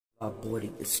are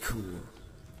boarding the school,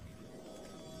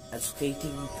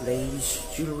 educating today's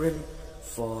children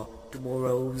for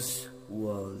tomorrow's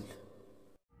world.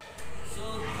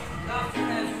 So, good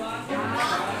afternoon everyone.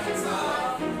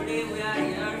 Today we are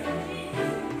here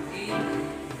in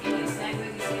English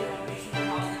language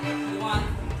Competition-2081.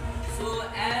 So,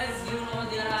 as you know,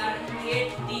 there are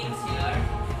 8 teams here.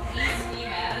 Each team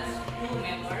has 2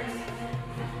 members.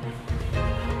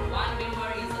 One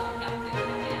member is a captain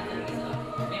and the other is a member of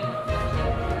the team.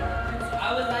 So,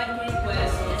 I would like to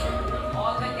request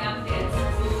all the captains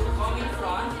to come in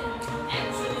front and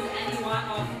choose any one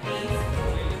of these.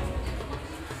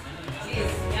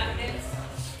 Please, captains,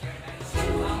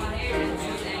 come ahead and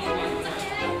choose any one.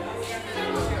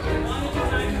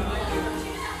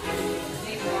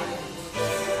 Take one.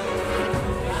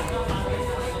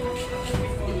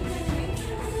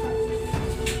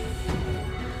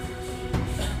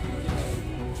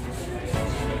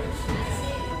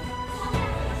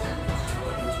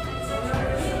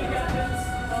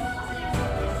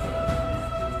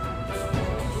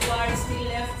 Who are still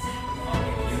left?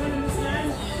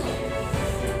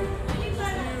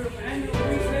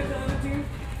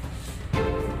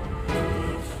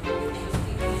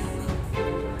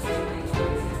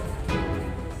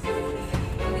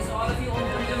 Please, all of you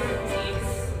open your teams.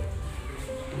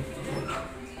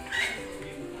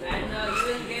 And you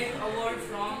will get award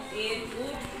from A to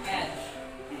H.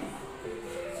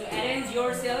 So arrange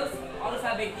yourself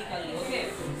alphabetically, okay?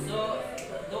 So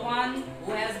the one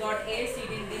who has got A,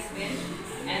 sit in this bench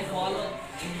and follow.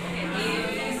 Okay, A, B,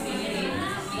 C, D,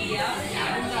 E, F,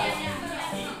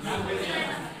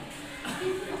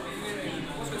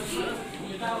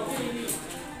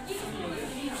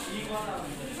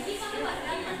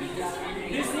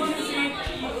 This one is E.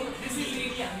 This is E.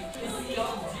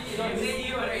 This is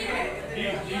D, right?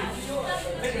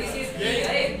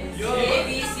 A, B,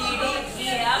 C, D, E,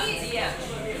 F, G, F.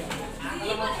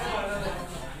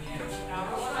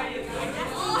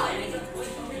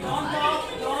 Don't talk.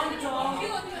 Don't talk.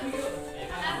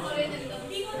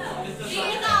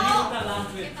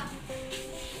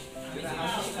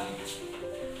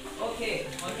 Okay.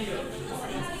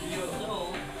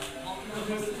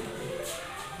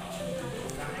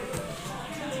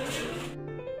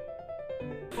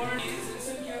 Word is,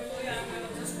 listen carefully, I'm going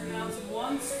to just pronounce it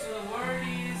once. The word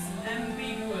is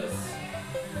ambiguous.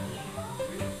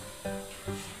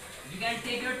 You can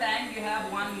take your time, you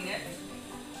have 1 minute.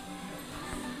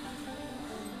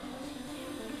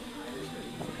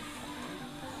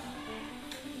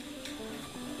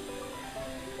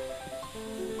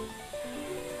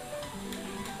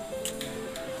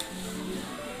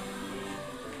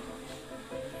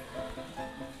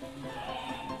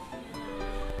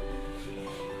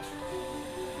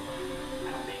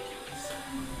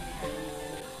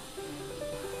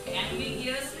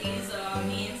 Ambiguous is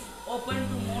means open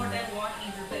to more than one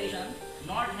interpretation,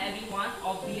 not having one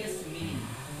obvious meaning.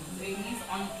 So it means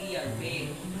unclear, vague.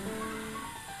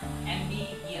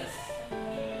 Ambiguous.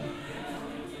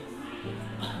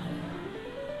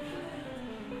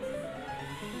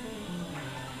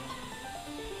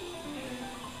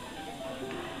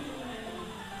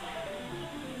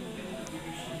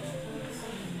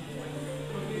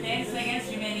 Ten seconds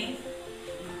remaining.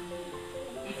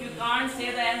 If you can't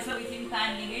say the answer within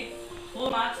time limit, 4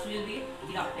 marks will be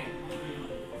deducted.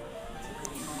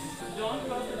 Don't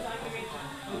cross the time limit.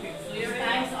 Okay, So your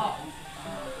time's up.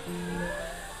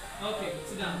 Okay,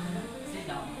 sit down. Sit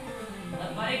down. The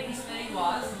correct spelling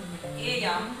was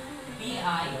ambiguous.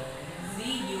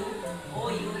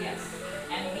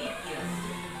 Ambiguous.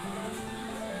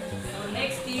 So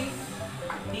next team,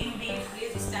 Team B,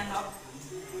 please stand up.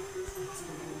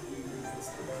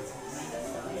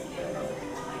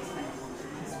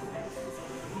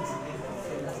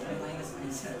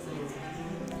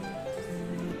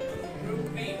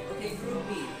 Group B. Okay, Group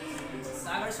B.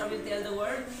 Sagar Shah will tell the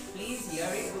word. Please hear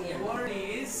it The here. word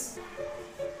is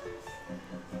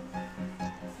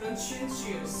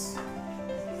conscientious.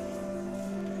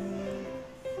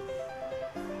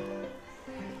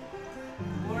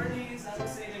 Word is, I will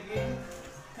say it again,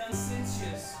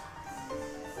 conscientious.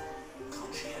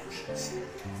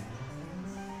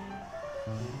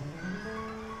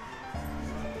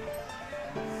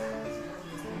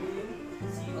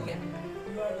 Okay.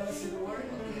 You are going to say the word.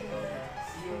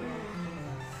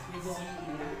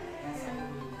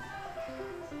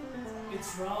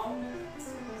 It's wrong.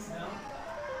 No.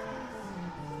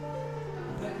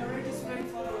 The correct spelling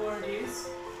for the word is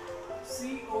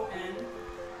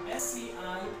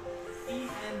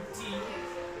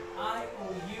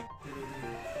C-O-N-S-C-I-E-N-T-I-O-U.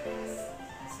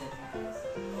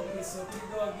 Okay, so we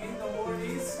go again. The word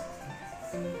is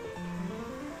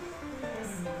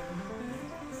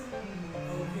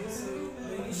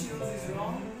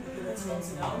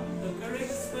Now, the correct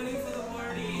spelling for the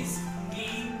word is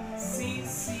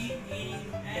eccentric.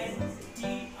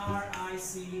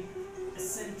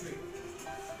 Eccentric.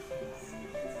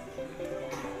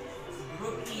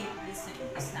 Group E, listen,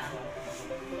 stand.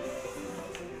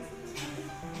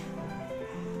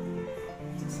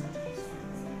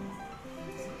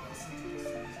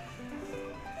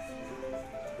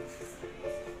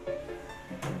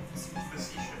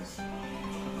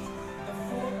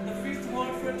 The fifth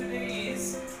word for today is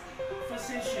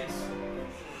facetious.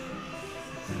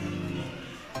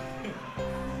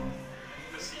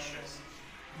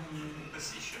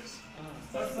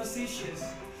 Or facetious.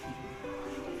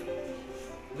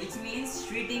 Which means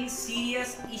treating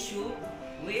serious issue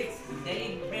with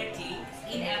deliberately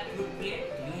inappropriate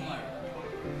humor.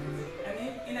 An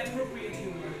inappropriate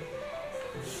humor.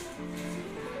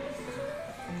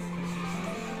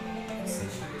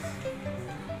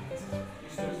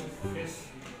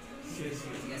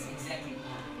 Yes, exactly.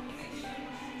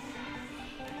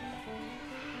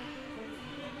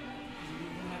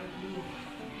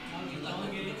 You don't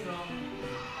get it wrong.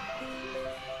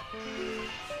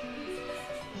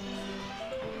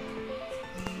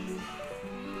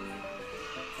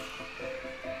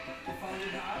 You found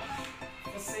it out?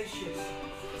 Facetious.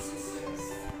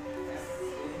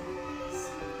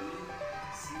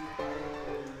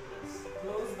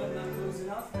 Close but not close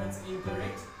enough. That's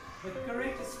incorrect. The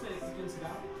correct spelling, you can sit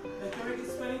down. The correct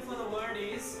spelling for the word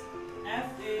is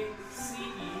F-A-C-E-T-I-O-U-S.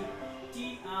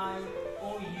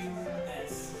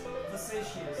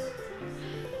 Facetious.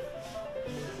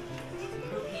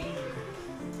 Group E.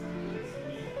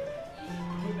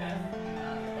 Group F.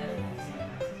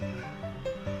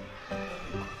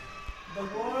 The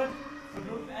word for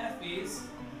group F is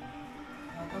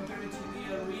comparatively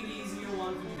a really easier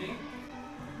one today.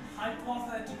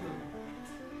 Hypothetical.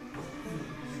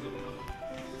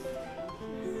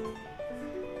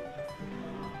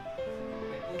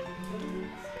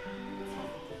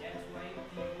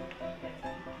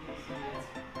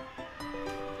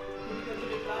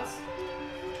 Class.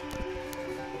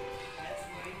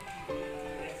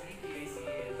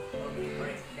 Okay,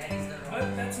 correct. That is the wrong. But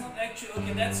that's not actually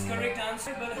okay. That's correct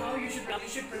answer. But how you should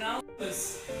pronounce this?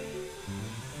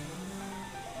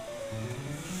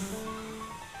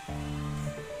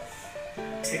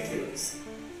 Meticulous.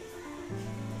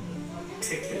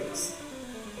 Meticulous.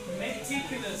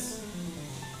 Meticulous.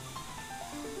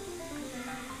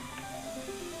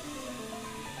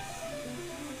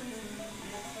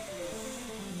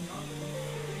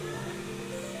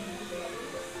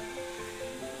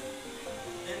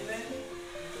 And then,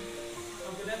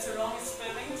 okay, that's a wrong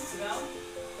spelling. Well,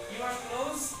 you are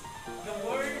close. The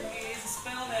word is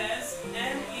spelled as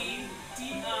meticulous.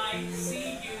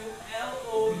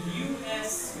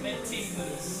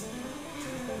 Meticulous.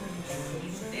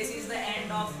 This is the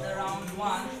end of the round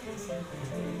 1.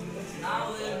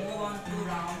 Now we will move on to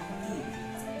round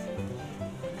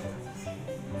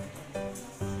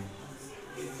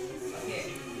 2. Okay,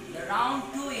 the round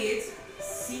 2 is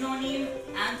synonym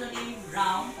antonym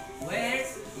round, where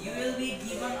you will be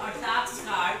given a task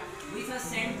card with a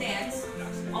sentence.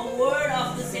 A word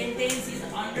of the sentence is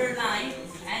underlined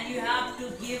and you have to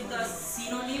give the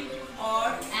synonym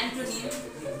or antonym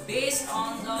based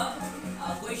on the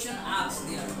question asked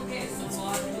there. Okay, so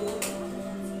for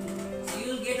 2, you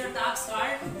will get a task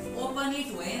card. Open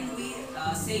it when we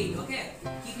say it. Okay,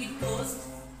 keep it closed.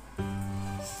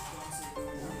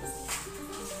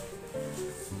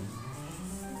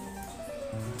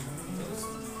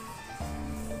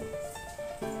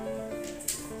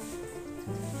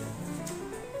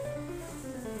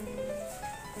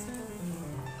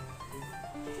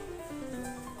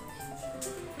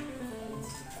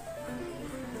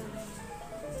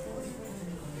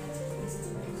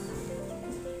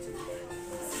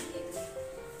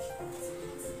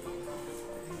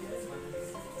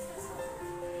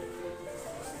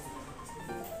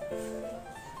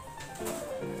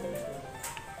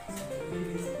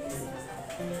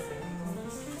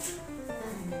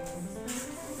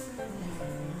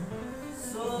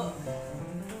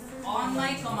 On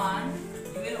my command,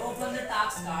 you will open the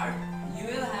task card. You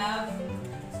will have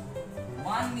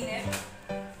 1 minute.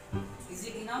 Is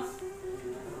it enough?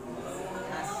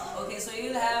 Okay, so you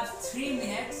will have 3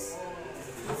 minutes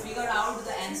to figure out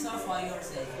the answer for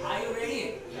yourself. Are you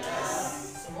ready?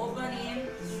 Yes. So open in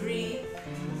 3,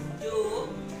 2,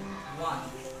 1.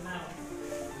 Now,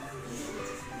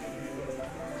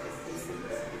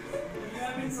 you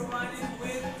have been provided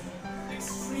with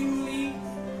extremely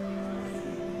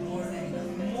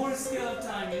more scale of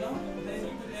time, than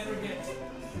you could ever get.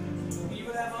 You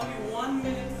would have only 1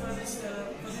 minute for this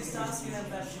task in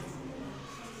that sheet.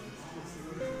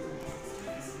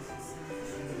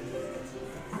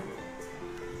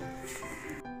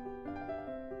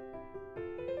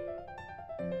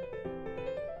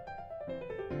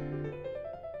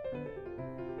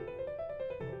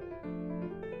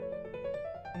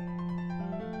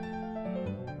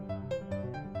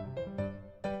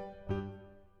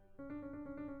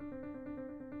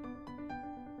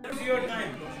 Your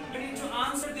time. You need to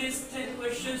answer these 10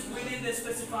 questions within the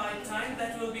specified time.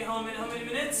 That will be how many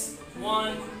minutes?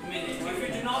 1 minute. If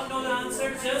you do not know the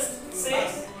answer, just say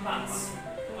pass.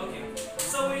 Okay.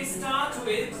 So we start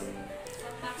with.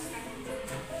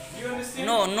 You understand?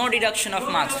 No deduction of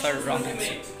marks for wrong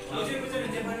answer. Okay. Did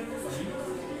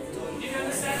you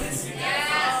understand this?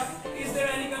 Yes. Is there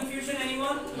any confusion,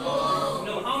 anyone? No.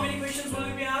 No. How many questions will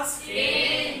you be asked?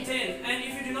 10. 10. And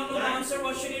if you do not know the answer,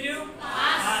 what should you do?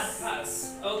 Pass.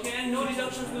 Pass. Okay. And no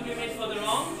deductions will be made for the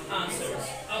wrong answers.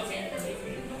 Okay.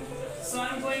 So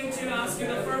I'm going to ask you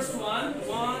the first one.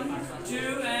 1,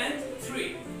 2, and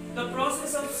 3. The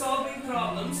process of solving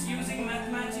problems using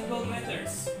mathematical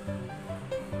methods.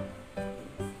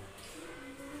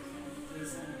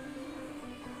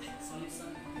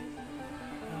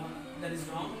 That is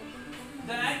wrong.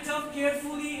 The act of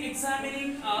carefully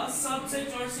examining a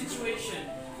subject or situation.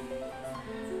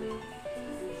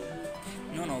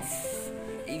 No.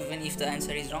 Even if the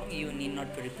answer is wrong, you need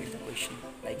not to repeat the question.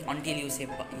 Like until you say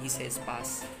he says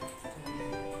pass.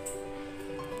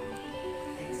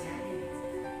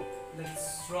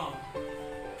 That's wrong.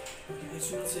 Okay, I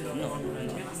should not say wrong. No.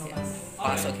 Yes.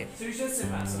 Pass. Okay. So you should say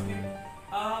pass. Okay.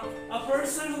 A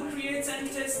person who creates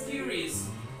and tests theories.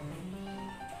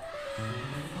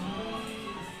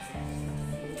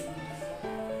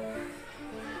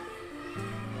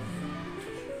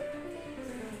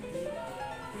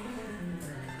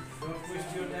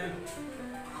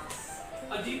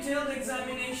 A detailed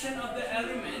examination of the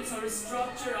elements or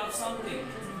structure of something.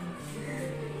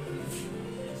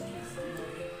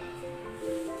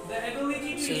 The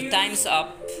ability to use. Time's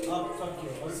up. Sit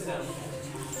down.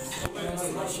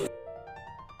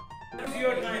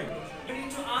 Your time. You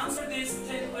need to answer these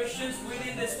 10 questions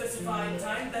within the specified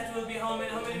time. That will be how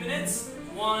many minutes?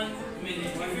 1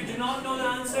 minute. If you do not know the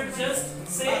answer, just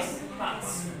say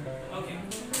pass. Okay.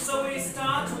 So we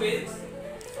start with.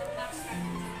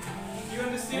 You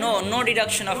understand? No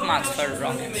deduction of marks for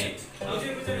wrong answer.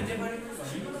 Okay. Did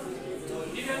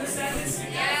you understand this?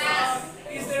 Yes.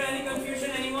 Is there any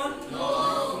confusion, anyone?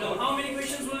 No. No. How many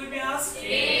questions will you be asked?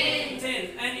 10.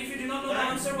 10. And if you do not know the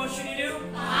answer, what should you do?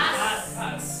 Pass.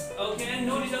 Pass. Okay. And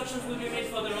no deductions will be made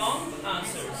for the wrong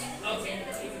answers. Okay.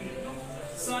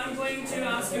 So I'm going to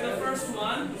ask you the first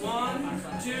one. 1,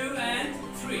 2, and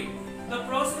 3. The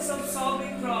process of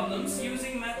solving problems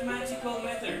using mathematical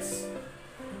methods.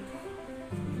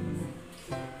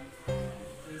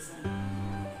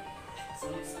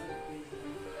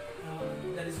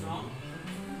 That is wrong.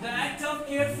 The act of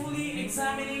carefully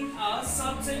examining a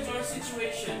subject or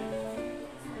situation.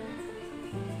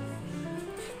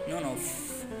 No.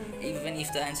 Even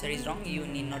if the answer is wrong, you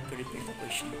need not to repeat the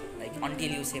question. Like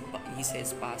until you say he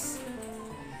says pass.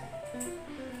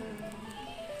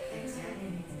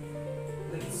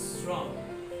 That's wrong.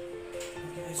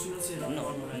 Okay, I should not say wrong.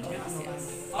 No.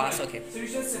 Yes. Pass. Okay. So you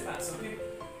should say pass. Okay.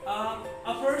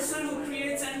 A person who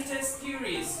creates and tests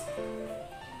theories.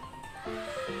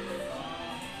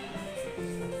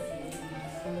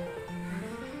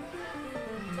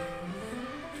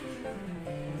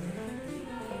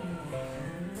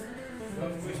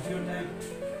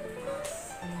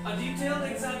 A detailed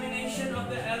examination of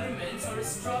the elements or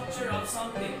structure of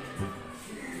something.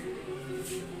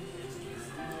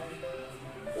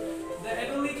 The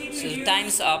ability to use.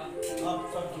 Time's up.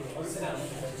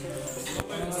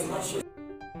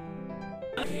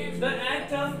 The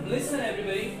act of. Listen,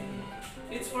 everybody.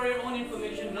 It's for your own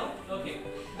information, no? Okay.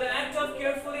 The act of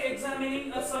carefully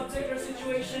examining a subject or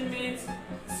situation means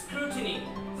scrutiny.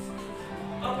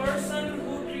 A person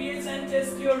who creates and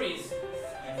tests theories.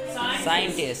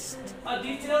 Scientist. A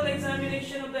detailed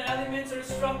examination of the elements or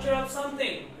structure of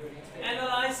something.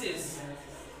 Analysis.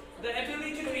 The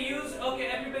ability to use. Okay,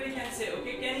 everybody can say.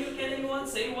 Okay, can anyone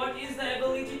say what is the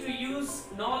ability to use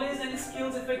knowledge and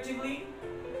skills effectively?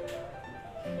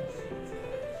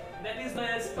 That is known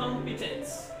as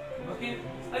competence. Okay,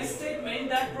 a statement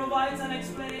that provides an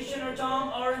explanation or term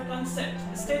or concept.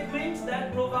 A statement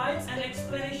that provides an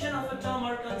explanation of a term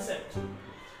or concept.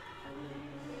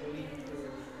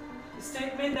 A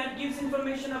statement that gives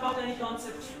information about any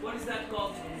concept. What is that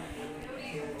called?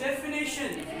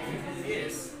 Definition.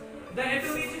 Yes. The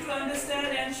ability to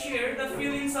understand and share the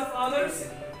feelings of others.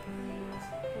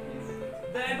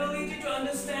 The ability to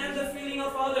understand the feeling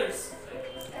of others.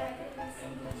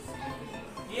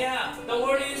 Yeah, the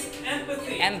word is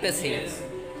empathy. Empathy. Yes.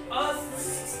 A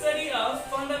study of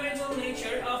fundamental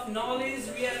nature of knowledge,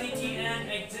 reality and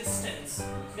existence.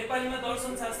 नेपालीमा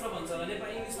दर्शन शास्त्र भन्छ होला,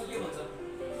 नेपाली इङ्ग्लिसमा के भन्छ?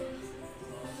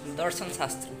 दर्शन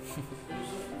शास्त्र.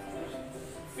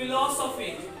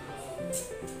 Philosophy.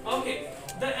 Okay,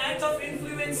 the act of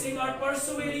influencing or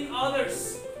persuading others.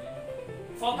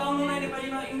 फकाउनुलाई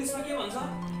नेपालीमा इङ्ग्लिसमा के भन्छ?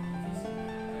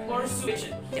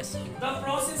 Persuasion. Yes. The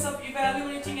process of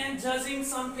evaluating and judging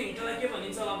something. त्यसलाई के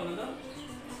भनिन्छ होला भन्नु त?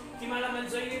 तिमीलाई मैले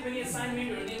जहिले पनि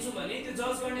असाइनमेन्टहरु दिन्छु भने त्यो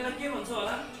जज गर्नेलाई के भन्छ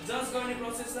होला? जज गर्ने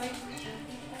प्रोसेसलाई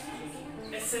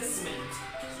assessment.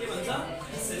 के भन्छ?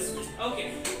 Assessment. Okay.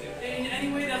 In any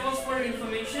way, that was for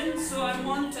information. So I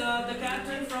want the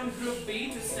captain from Group B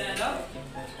to stand up.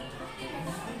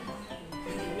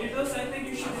 Nicholas, I think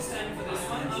you should be standing for this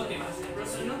one. Okay,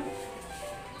 Prasanna.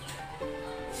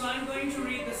 So I'm going to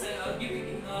read this. I'll give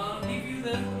you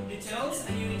the details,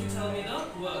 and you need to tell me the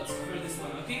words for this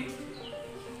one. Okay.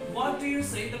 What do you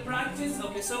say? The practice.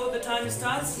 Okay. So the time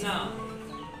starts now.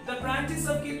 The practice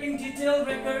of keeping detailed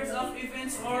records of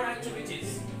events or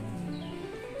activities.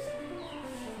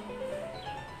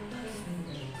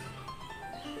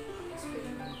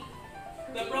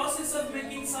 The process of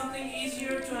making something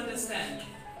easier to understand.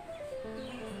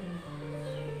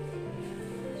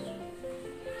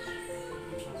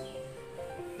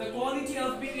 The quality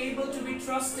of being able to be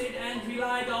trusted and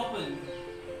relied upon.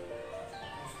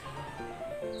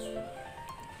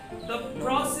 The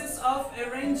process of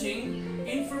arranging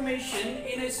information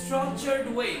in a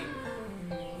structured way.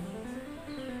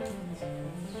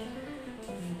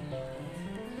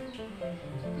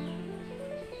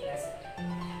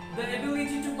 The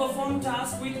ability to perform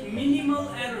tasks with minimal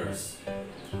errors.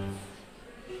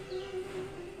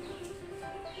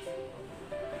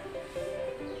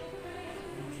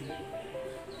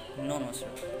 No, sir.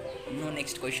 No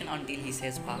next question until he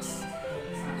says pass.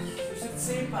 You should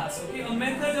say pass, okay? A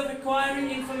method of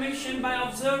acquiring information by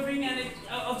observing and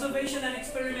observation and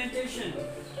experimentation.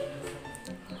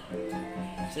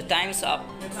 So time's up.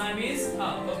 The time is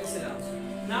up. Okay, sit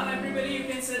down. Now everybody, you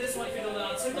can say this one if you know the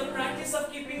answer. The practice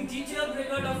of keeping detailed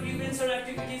record of events or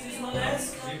activities is known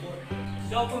as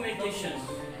documentation.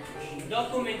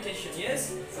 Documentation,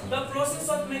 yes? The process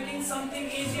of making something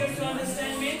easier to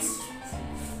understand means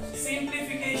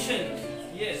simplification.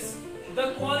 Yes.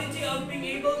 The quality of being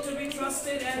able to be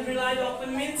trusted and relied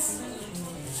upon means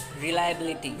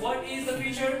Reliability. what is the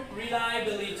feature?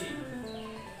 Reliability.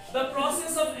 The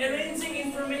process of arranging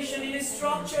information in a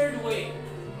structured way.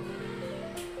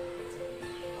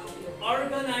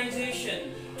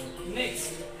 Organization.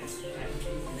 Next.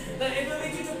 The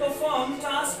ability to perform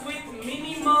tasks with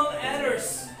minimal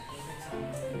errors.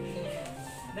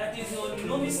 That is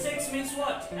no mistakes means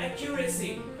what?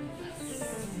 Accuracy.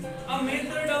 A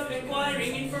method of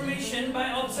acquiring information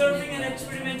by observing and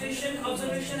experimentation.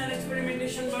 Observation and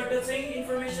experimentation बाट चाहिँ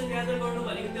information gather गर्नु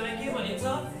भनेको त्यसलाई के भनिन्छ?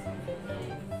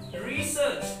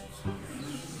 Research.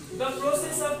 The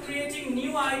process of creating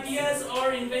new ideas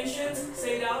or inventions.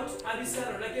 Say it out.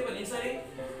 आविष्कारहरूलाई के भनिन्छ रे?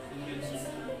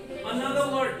 Another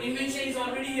word. Invention is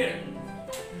already here.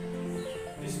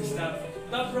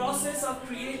 The process of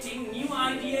creating new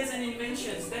ideas and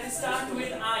inventions that start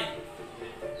with I.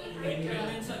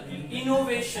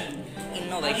 Innovation.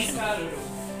 Innovation.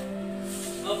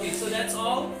 Okay, so that's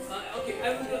all. Okay,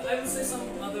 I will say some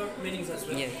other meanings as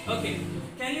well. Yeah. Okay,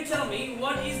 can you tell me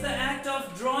what is the act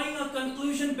of drawing a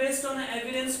conclusion based on an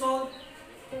evidence called?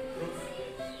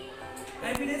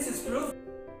 Evidence is proof.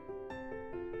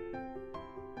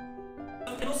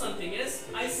 You know something, yes?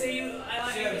 I say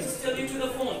I just tell you to the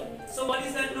phone. So what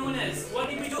is that known as? What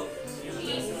did we do?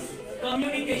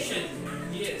 Communication.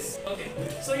 Yes. Okay.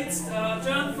 So it's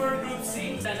turn for group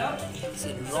C. Stand up.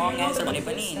 Wrong answer भने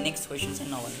पनि next question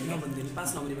चाहिँ नभन्नु.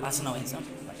 Pass नभन्छ.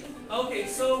 Okay,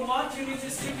 so what you need to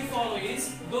strictly follow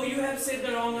is, though you have said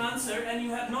the wrong answer and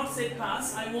you have not said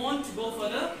pass, I want to go for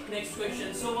the next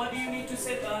question. So what do you need to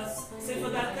say for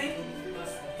that thing?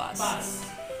 Pass. Pass.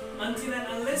 Until and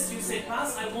unless you say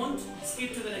pass, I won't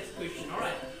skip to the next question.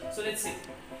 Alright, so let's see.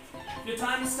 Your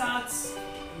time starts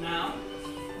now.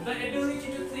 The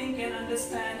ability to think and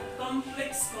understand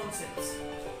complex concepts.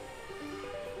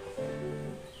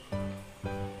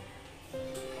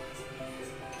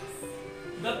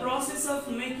 The process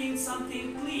of making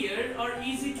something clear or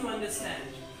easy to understand.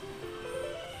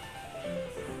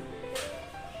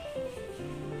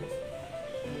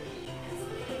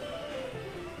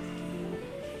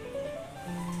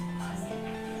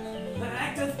 The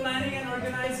act of planning and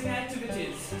organizing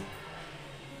activities.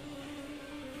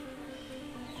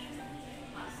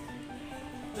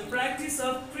 The practice practice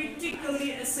of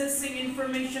critically assessing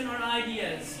information or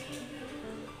ideas.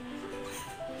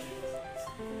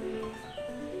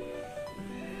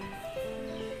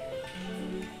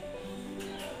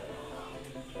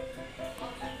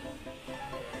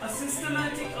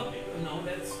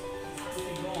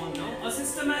 A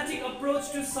systematic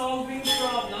approach to solving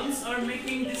problems or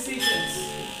making decisions.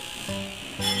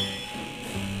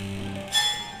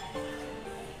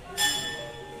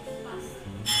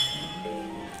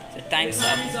 So time's up.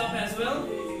 Time is up as well.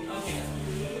 Okay.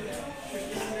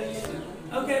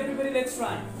 Okay, everybody, let's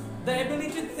try. The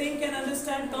ability to think and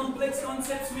understand complex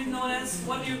concepts is known as,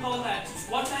 what do you call that?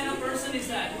 What kind of person is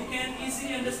that? Who can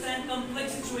easily understand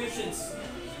complex situations?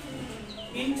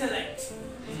 Intellect.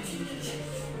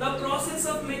 The process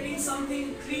of making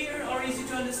something clear or easy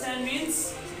to understand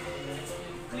means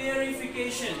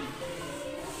clarification.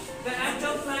 The act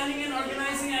of planning and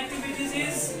organizing activities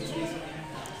is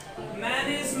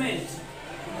management.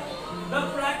 The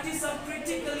practice of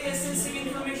critically assessing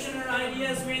information or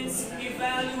ideas means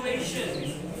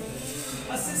evaluation.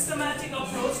 A systematic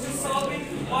approach to solving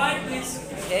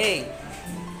Hey.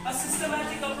 A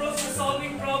systematic approach to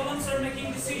solving problems or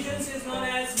making decisions is known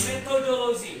as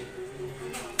methodology.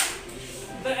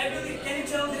 Can you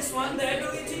tell this one? The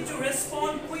ability to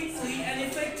respond quickly and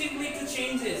effectively to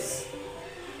changes.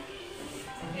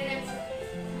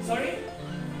 Sorry?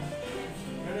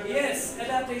 Yes,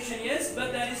 adaptation, yes,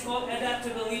 but that is called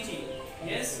adaptability.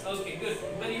 Yes, okay, good.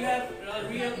 But you have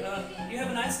you have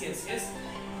a nice skills, yes?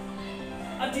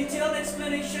 A detailed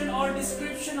explanation or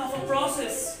description of a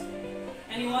process.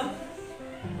 Anyone?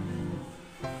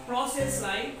 Process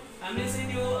like, I'm saying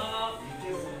you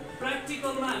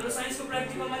practical man, science ko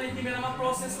practical man लेख्ने बेलामा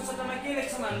process को सट्टामा के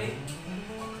लेख्छ हामीले?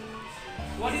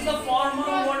 What is the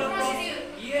formal word of process?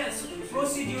 Yes,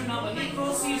 procedure नभने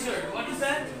procedure. What is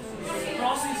that?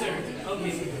 Procedure.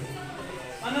 Okay.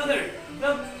 Another,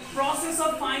 the process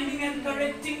of finding and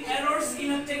correcting errors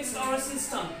in a text or a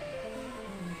system.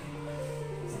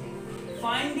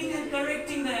 Finding and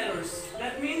correcting the errors.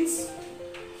 That means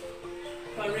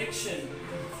correction.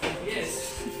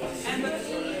 Yes. And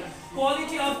the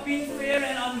quality of being fair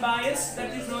and unbiased,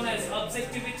 that is known as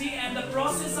objectivity, and the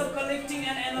process of collecting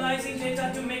and analyzing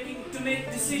data to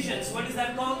make decisions. What is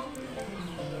that called?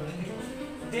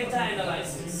 Data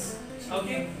analysis.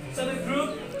 Okay? So the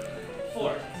group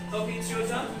 4. Okay, it's your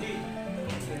turn. D.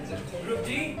 Group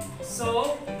D.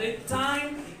 So the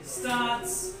time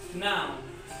starts now.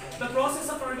 The process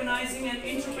of organizing and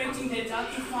interpreting data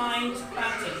to find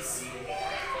patterns.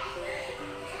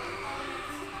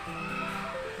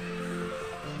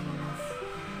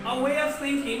 A way of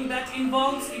thinking that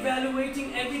involves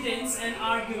evaluating evidence and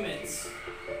arguments.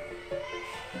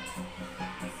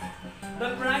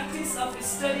 The practice of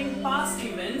studying past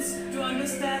events to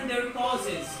understand their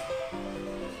causes.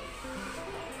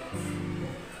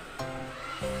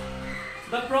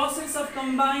 The process of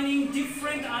combining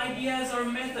different ideas or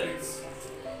methods.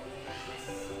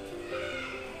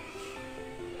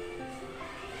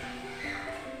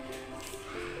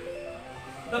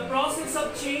 The process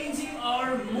of changing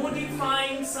or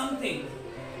modifying something.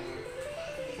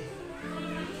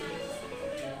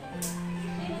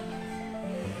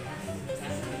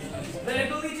 The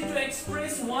ability to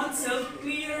express oneself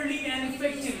clearly and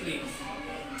effectively.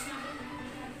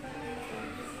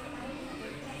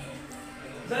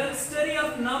 The study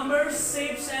of numbers,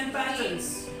 shapes and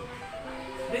patterns.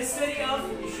 The study of,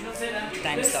 you should have said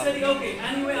that. The study, okay,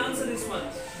 anyway, answer this one.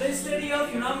 The study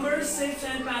of numbers, shapes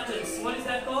and patterns. What is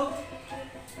that called?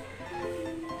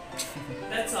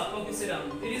 That's up, okay, sit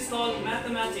down. It is called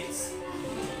mathematics.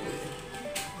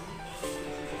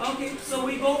 Okay, so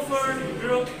we go for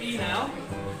group E now.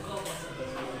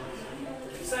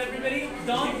 So everybody,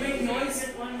 don't make noise.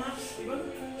 One mark,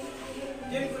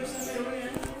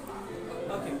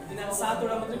 okay,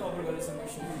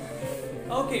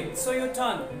 okay, so your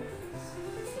turn.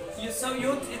 So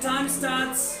your time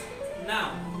starts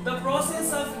now. The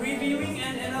process of reviewing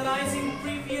and analyzing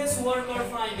previous work or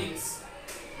findings.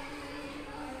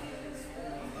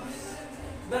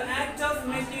 The act of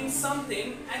making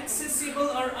something accessible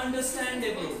or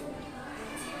understandable.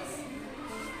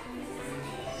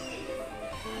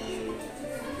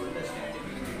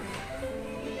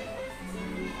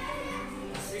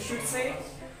 We should say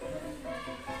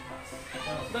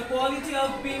the quality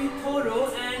of being thorough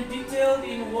and detailed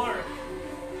in work.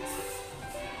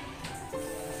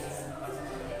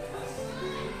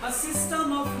 A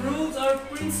system of rules or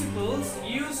principles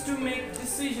used to make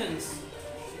decisions.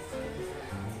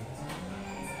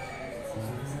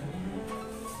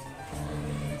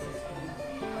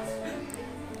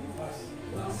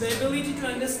 The ability to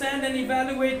understand and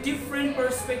evaluate different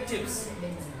perspectives.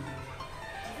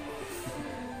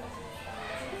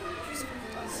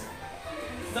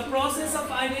 The process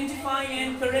of identifying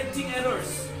and correcting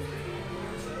errors.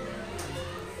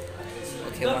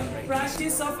 Okay, The one right.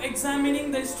 practice of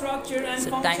examining the structure and So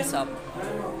function. time's up.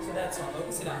 So that's all.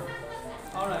 Okay, sit down.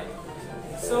 All right.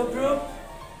 So group.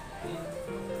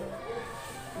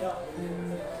 Yeah.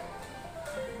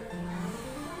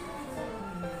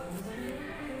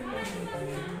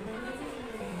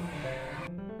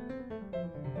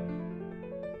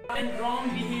 And wrong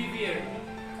behavior.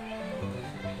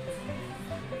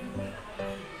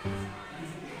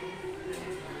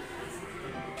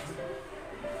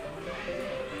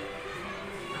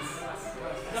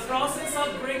 The process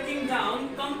of breaking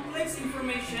down complex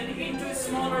information into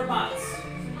smaller parts.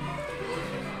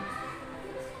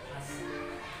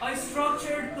 A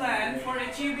structured plan for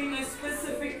achieving a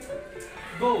specific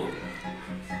goal.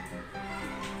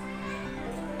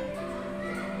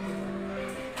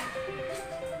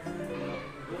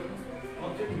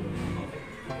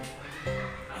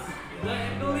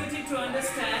 The ability to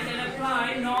understand and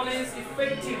apply knowledge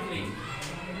effectively.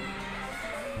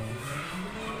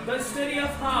 The study of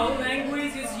how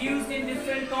language is used in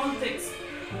different contexts.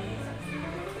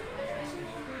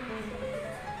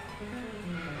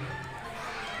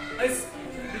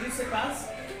 Did you say pass?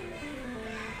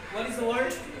 What is the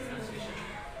word?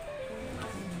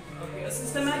 Okay, a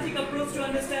systematic approach to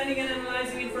understanding and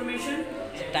analyzing information.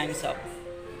 So time's up.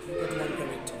 Get one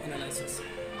correct analysis.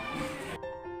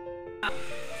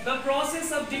 The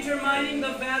process of determining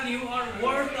the value or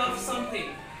worth of something.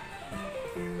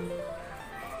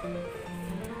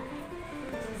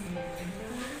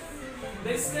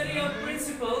 The study of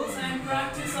principles and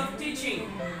practice of teaching.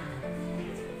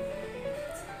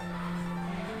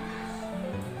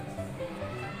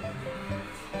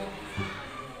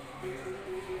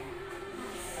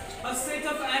 A set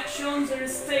of actions or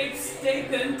steps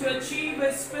taken to achieve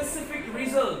a specific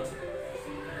result.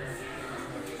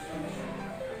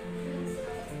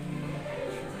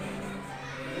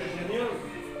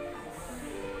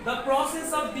 The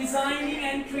process of designing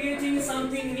and creating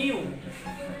something new.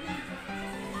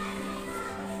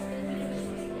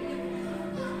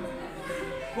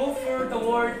 Go for the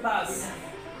word pass.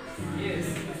 Yes.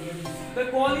 The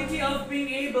quality of being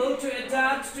able to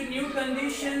adapt to new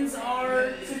conditions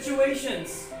or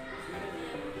situations.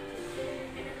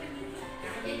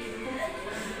 Okay,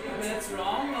 that's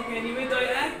wrong. Okay, anyway,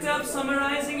 the act of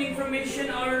summarizing information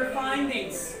or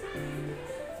findings.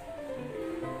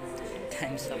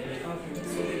 Time's up. Okay,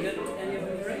 so we get any of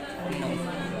them correct?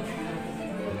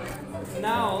 No.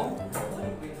 Now,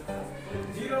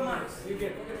 0 marks. You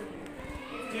get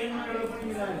 10 marks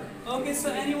opening line. okay,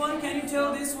 so anyone, can you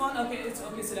tell this one? Okay, it's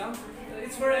okay, sit down.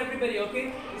 It's for everybody,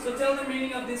 okay? So tell the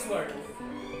meaning of this word.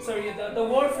 Sorry, the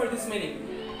word for this meaning.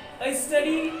 A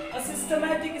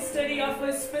systematic study of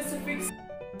a specific.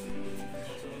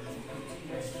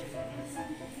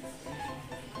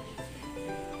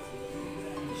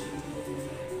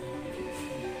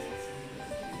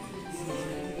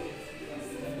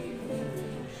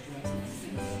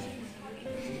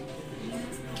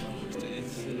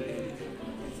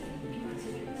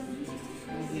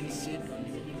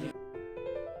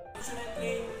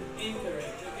 Unfortunately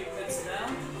incorrect. Okay, that's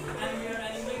down. And we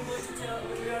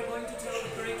are going to tell the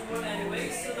correct word anyway.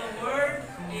 So the word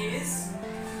is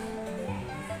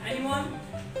anyone?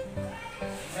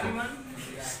 Anyone?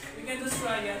 We can just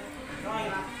try it.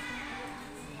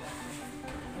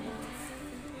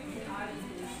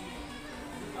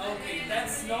 Okay,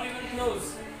 that's not even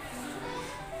close.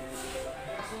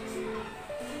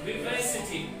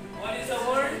 Vivacity. What is the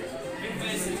word?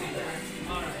 Vivacity.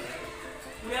 Alright.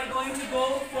 We are going to go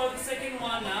for the second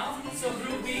one now. So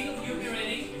group B, you be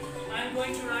ready. I'm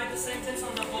going to write the sentence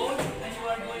on the board and you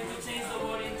are going to change the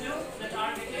word into the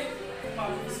targeted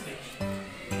part of the speech.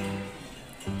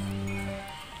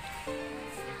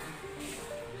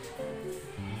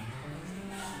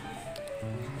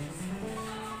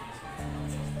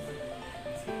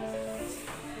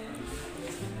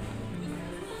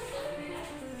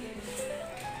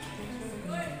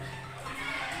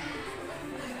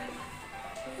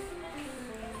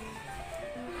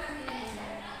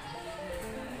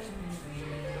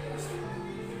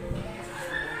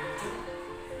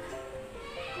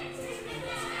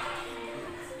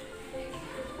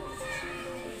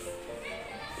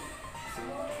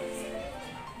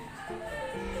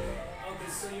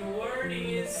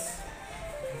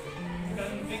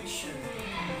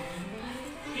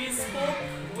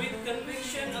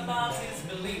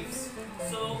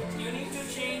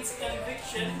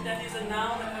 conviction, that is a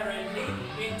noun apparently,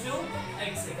 into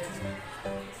exit.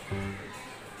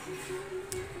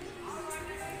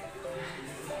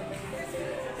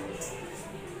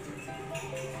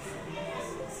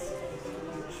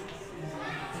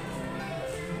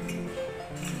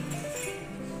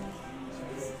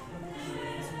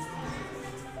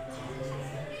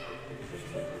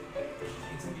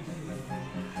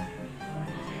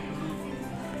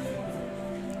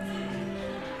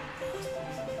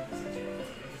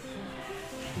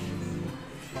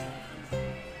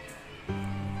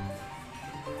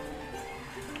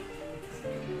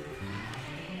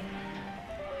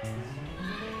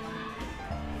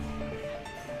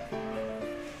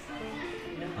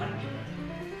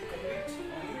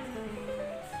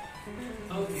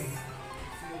 Okay.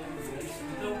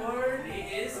 The word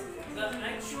is, the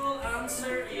actual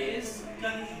answer is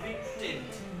convicted.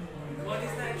 What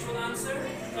is the actual answer?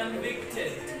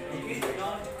 Convicted. Okay,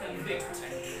 not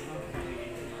convicted.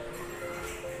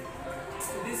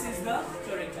 So this is the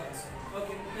correct answer.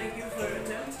 Okay, thank you for your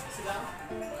attempt. Sit down.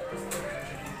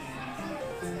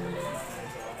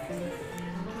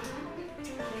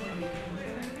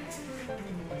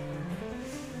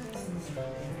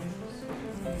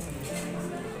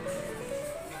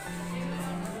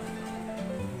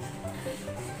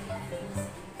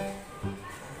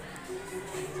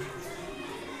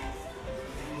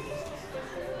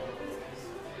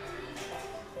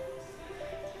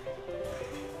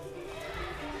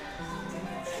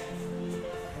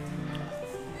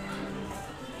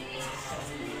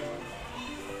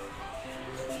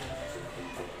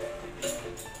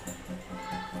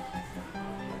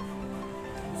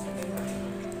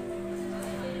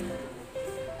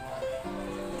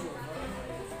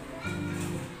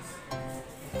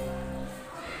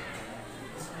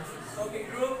 Okay,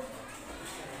 group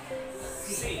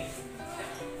C.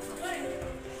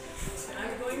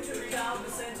 I'm going to read out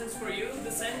the sentence for you.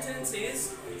 The sentence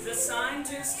is, the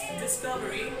scientist's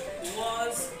discovery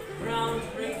was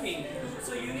groundbreaking.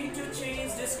 So you need to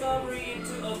change discovery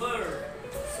into a verb.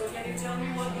 So can you tell me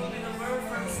what will be the verb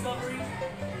for discovery?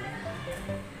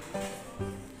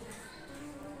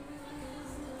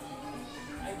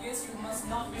 I guess you must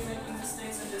not be making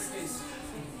mistakes in this case.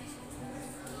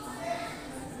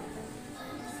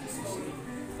 Discovery.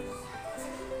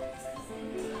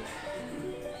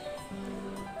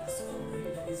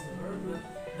 That is a verb.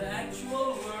 The actual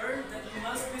word that you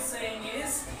must be saying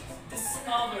is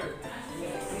discovered.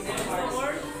 What is the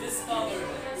word? Discovered.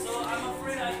 So I'm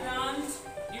afraid I can't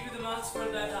give you the marks for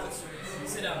that answer.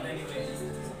 Sit down anyway.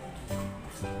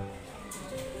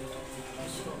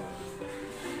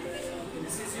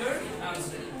 This is your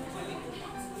answer.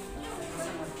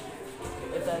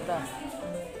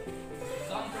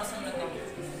 Come Prasanna, come.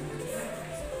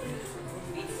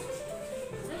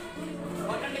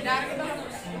 What are the direct?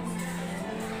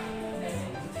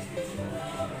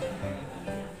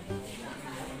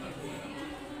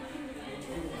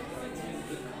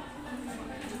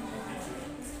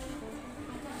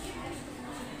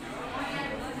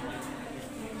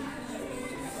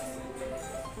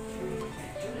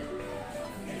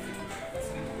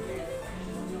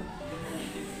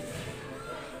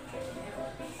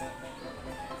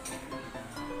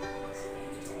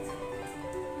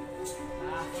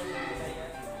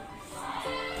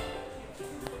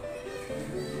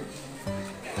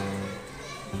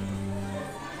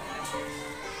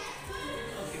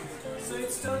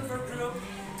 Turn for group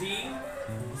D.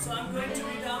 So I'm going to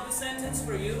read out the sentence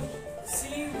for you.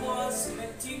 C was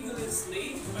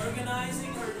meticulously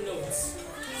organizing her notes.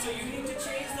 So you need to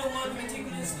change the word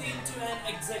meticulously into an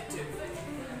adjective.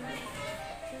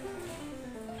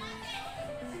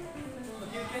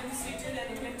 Okay, you can be seated and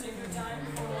you can take your time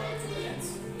for 1 or 2 minutes.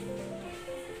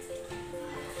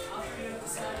 After you have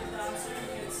decided the answer,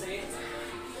 you can say it.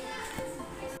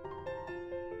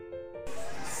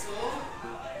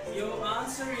 Your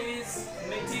answer is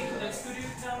meticulous. Could you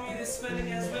tell me the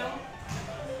spelling as well?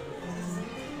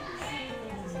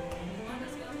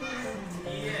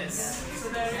 Yes. So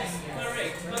that is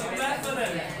correct. But clap for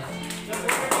them. The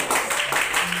word is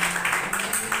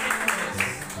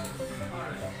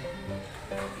alright.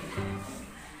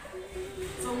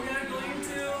 So we are going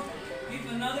to give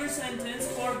another sentence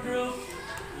for group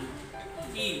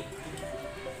E.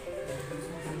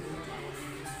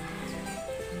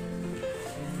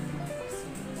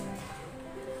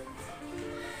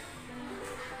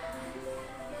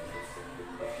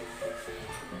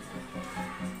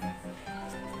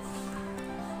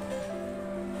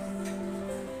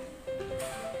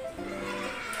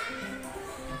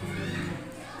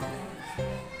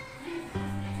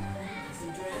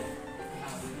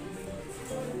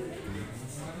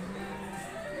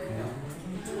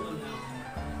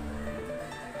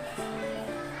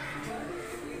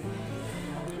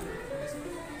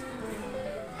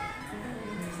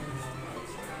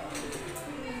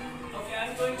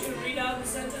 going to read out the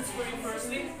sentence for you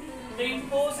firstly. The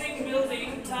imposing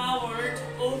building towered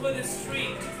over the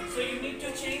street. So you need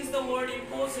to change the word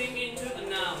imposing into a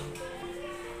noun.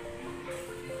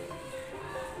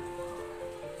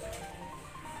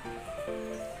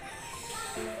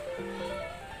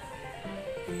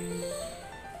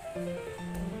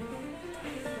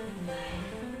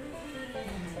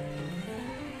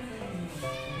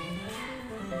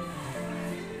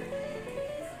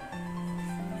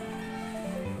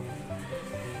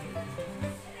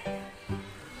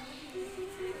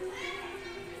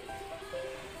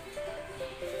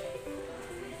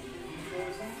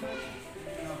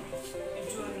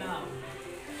 Into a noun.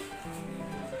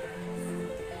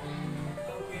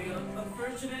 Okay,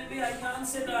 unfortunately I can't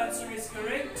say the answer is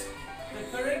correct.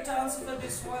 The correct answer for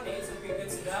this one is, okay, you can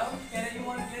sit down. Can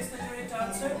anyone guess the correct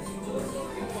answer?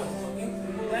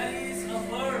 That is a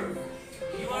verb.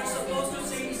 You are supposed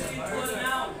to change it into a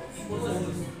noun.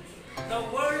 The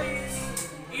word is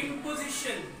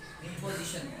imposition.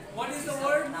 Imposition. What is the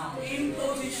word? Noun.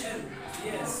 Imposition.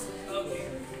 Yes. Okay.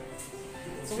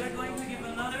 So we are going to give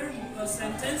another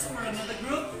sentence for another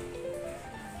group.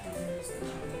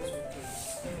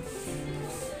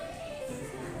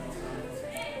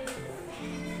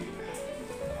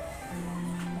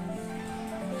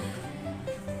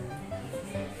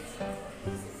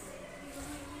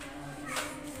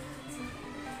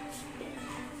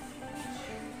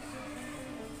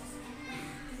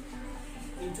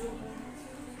 Into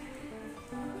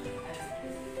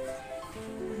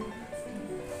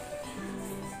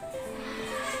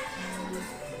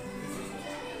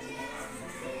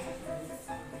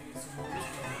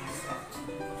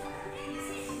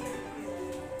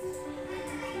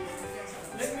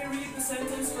let me read the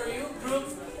sentence for you. Group,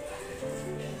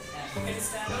 can you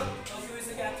stand up? Okay, who is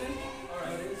the captain?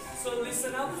 Alright. So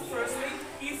listen up firstly.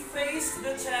 He faced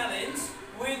the challenge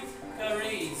with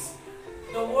courage.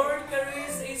 The word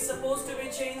courage is supposed to be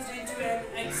changed into an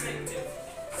adjective.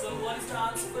 So what is the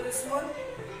answer for this one?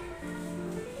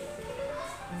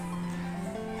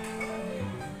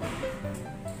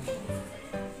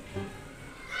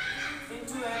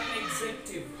 Into an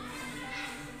adjective.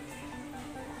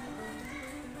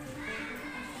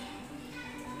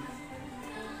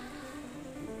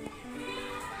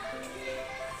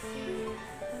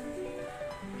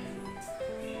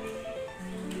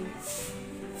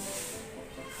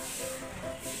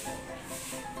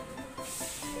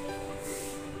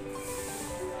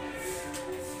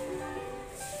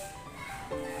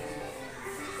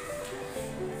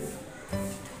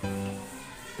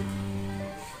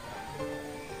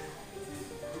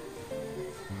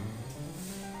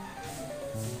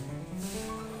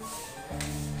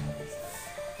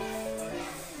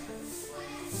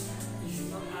 You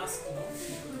should not ask, no?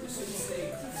 You should say.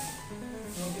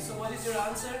 Okay, so what is your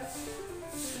answer?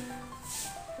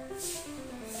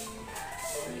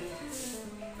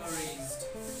 Couraged.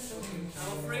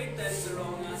 I'm afraid that is the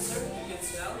wrong answer. You can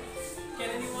spell. Can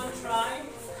anyone try?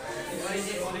 What is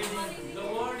it? What is it? The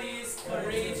word is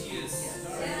courageous.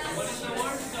 What is the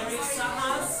word? Courage.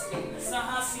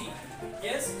 Sahasi.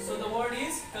 Yes? So the word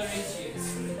is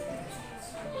courageous.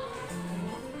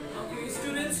 Okay,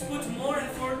 students, put more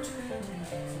effort.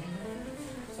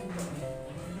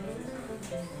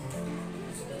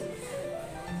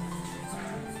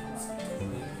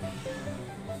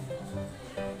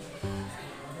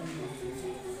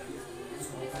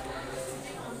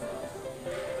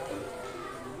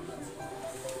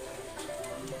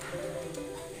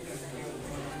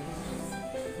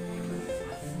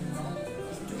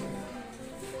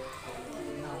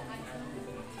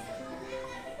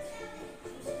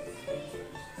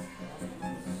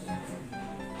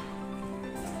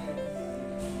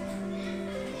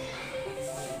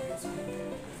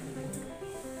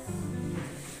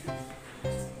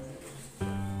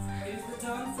 It is the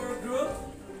turn for a group.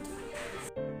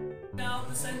 Now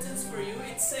the sentence for you,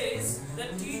 it says the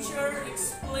teacher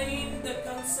explained the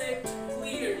concept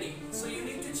clearly. So you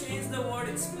need to change the word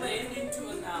explain into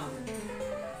a noun.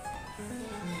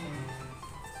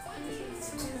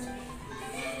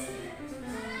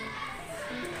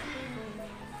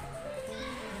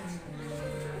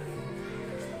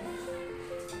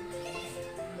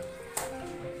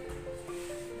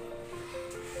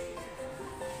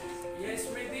 Yes,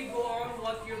 Riddhi, go on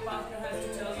what your partner has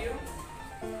to tell you.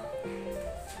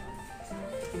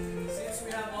 Since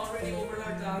we have already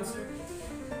overheard the answer,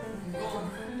 go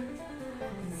on.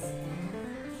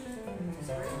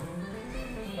 Sorry?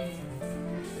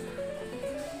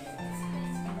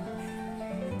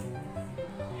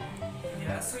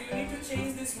 So you need to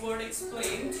change this word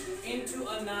explained into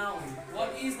a noun.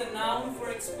 What is the noun for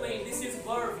explained? This is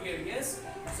verb here, yes?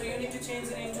 So you need to change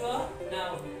it into a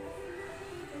noun.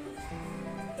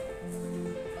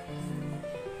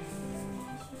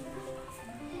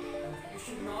 You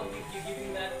should not be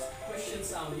giving that question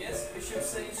sound, yes? You should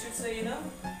say, you know,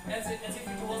 as if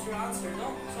it was your answer,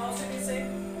 no? So how should you say?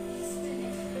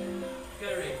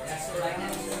 Correct. That's the right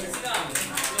answer. Sit down.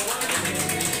 So what are the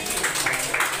next?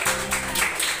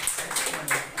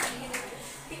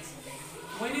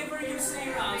 Whenever you say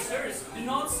your answers, do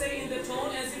not say in the tone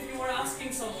as if you were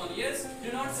asking someone, yes?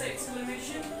 Do not say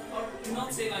exclamation or do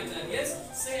not say like that, yes?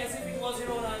 Say as if it was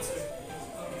your own answer.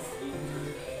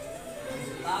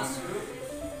 Last group.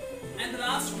 And the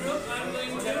last group, I'm going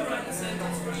to write the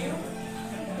sentence for you.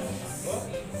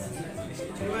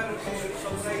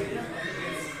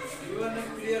 You are not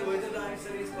clear whether the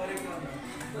answer is correct or not,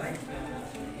 right?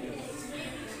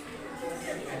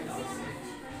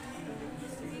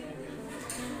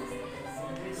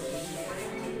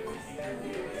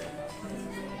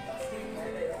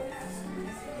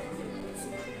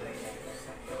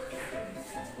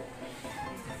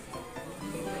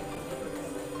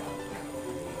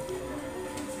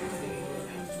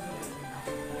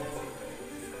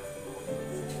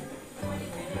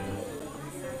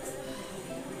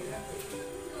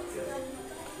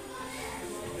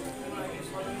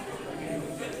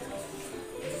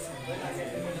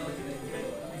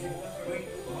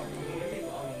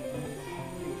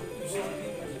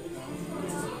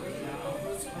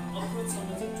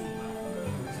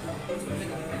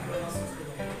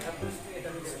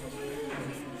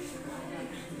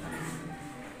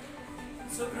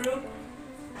 So group,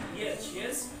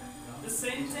 yes. The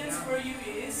sentence for you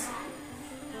is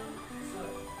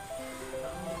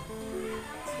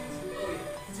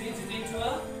change it into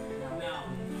a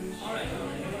noun. Alright,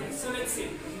 so let's see.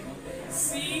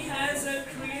 C has a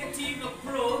creative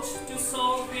approach to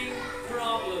solving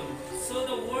problems. So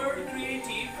the word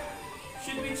creative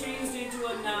should be changed into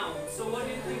a noun. So what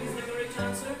do you think is the correct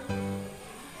answer?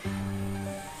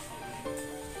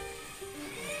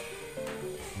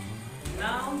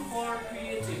 Noun for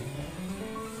creative.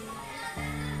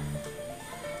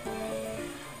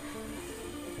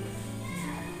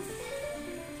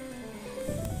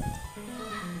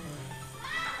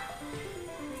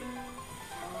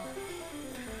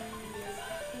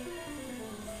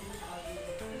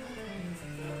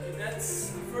 Okay,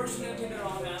 that's unfortunately the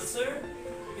wrong answer.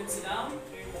 You can sit down.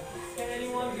 Can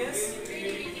anyone guess?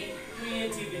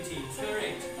 Creativity.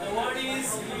 Correct. The word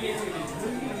is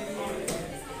creativity.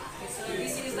 So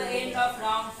this is the end of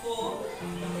round 4.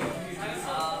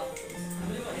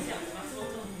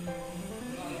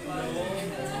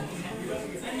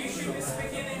 And you should be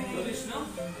speaking in English, no?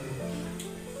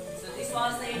 So this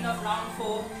was the end of round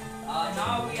 4.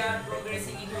 Now we are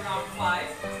progressing into round 5.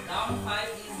 Round 5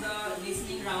 is the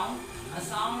listening round. A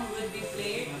sound will be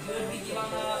played. You will be given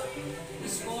a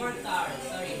score card,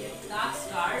 task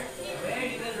card, where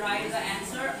you will write the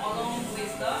answer along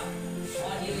with the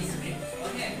audio script.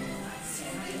 Okay.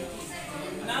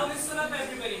 Now listen up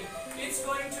everybody. It's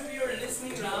going to be your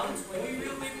listening round. We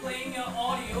will be playing your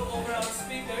audio over our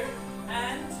speaker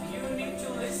and you need to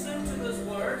listen to those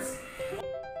words.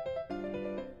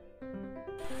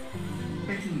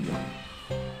 Question 1.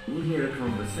 We'll hear a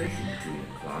conversation between a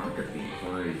clerk at the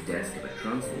inquiries desk of a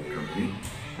transport company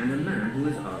and a man who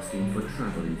is asking for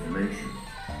travel information.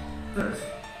 First,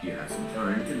 you have some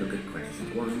time to look at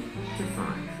questions 1 to 5.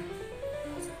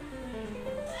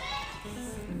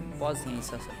 Pause here,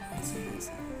 sir.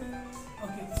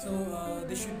 Okay, so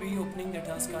they should be opening their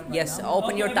task card. Yes,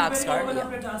 open your task card. Open Yeah.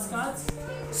 up your task cards.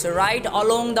 So write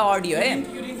along the audio, You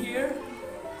didn't hear?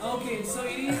 Okay, so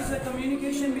it is a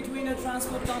communication between a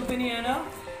transport company and a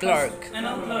Clerk.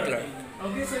 clerk.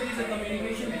 Okay, so it is a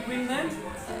communication between them.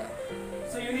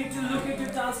 So you need to look at your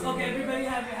task. Okay, everybody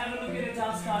have a look at your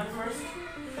task card first.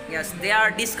 Yes, they are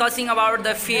discussing about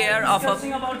the fear of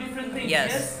Discussing a. about different things.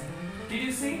 Yes. Did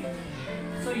you see?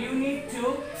 So you need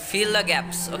to Fill the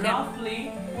gaps. Okay.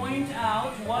 roughly point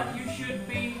out what you should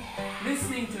be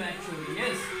listening to actually.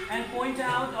 Yes. And point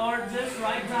out or just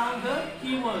write down the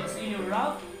keywords in your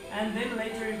rough, and then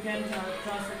later you can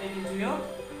transfer it into your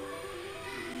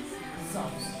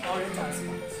subs or your task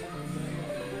cards.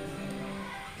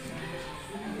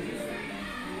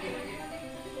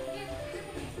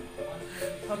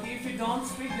 Okay, if you don't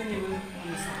speak, then you will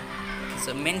understand.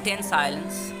 So maintain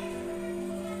silence.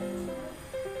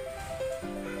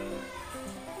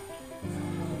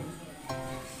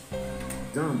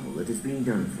 Example that has been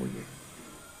done for you.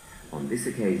 On this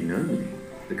occasion only,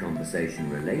 the conversation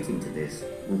relating to this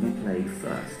will be played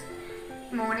first.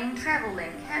 Morning, Travel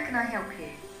Link. How can I help you?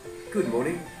 Good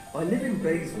morning. I live in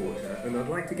Bayswater and I'd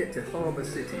like to get to Harbour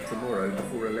City tomorrow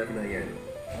before 11 a.m.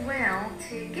 Well,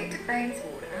 to get to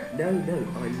Bayswater... No,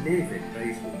 I live in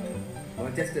Bayswater. My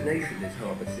destination is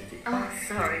Harbour City. Oh,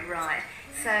 sorry, right.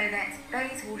 So that's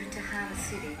Bayswater to Harbour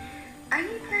City. Are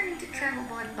you planning to travel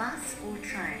by bus or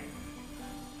train?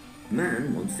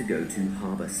 Man wants to go to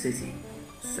Harbour City,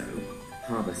 so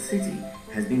Harbour City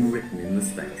has been written in the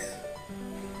space.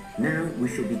 Now we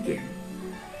shall begin.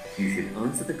 You should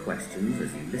answer the questions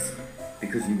as you listen,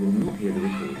 because you will not hear the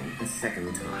recording a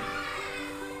second time.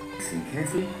 Listen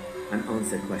carefully and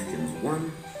answer questions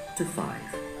 1 to 5.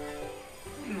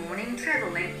 Morning,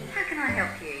 Travel Link. How can I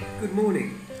help you? Good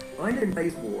morning. I live in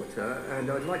Bayswater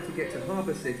and I'd like to get to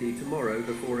Harbour City tomorrow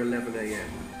before 11 a.m.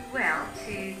 Well,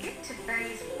 to get to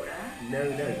Bayswater... No,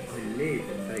 I live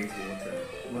in Bayswater.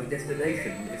 My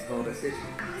destination is Harbour City.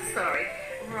 Oh, sorry.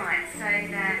 Right, so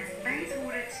that's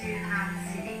Bayswater to Harbour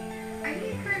City. Are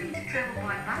you planning to travel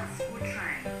by bus or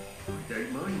train? I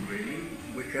don't mind really.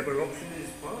 Whichever option is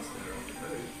faster, I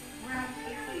suppose. Well,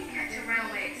 if you catch a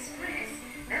railway express,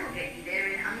 they'll get you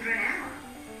there in under an hour.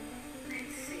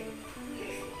 Let's see.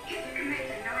 Yes, if you can make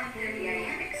the 9:30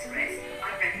 a.m. express,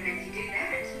 I'd recommend you do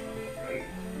that. Right.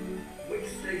 Which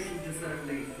station does that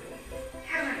leave from?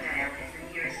 Helendale is the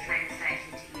nearest train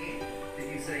station to you. Did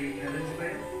you say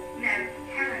Helensvale? No,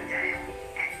 Helendale.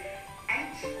 That's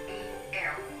Helendale.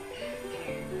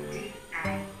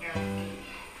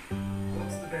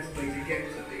 What's the best way to get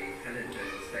to the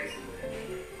Helensvale station then?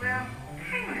 Well,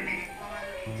 hang on a minute while I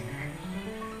look into that.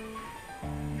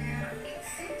 Now, it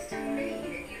seems to me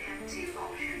that you have two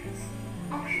options.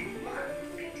 Option 1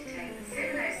 would be to take the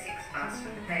 706 bus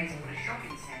from the Bayswater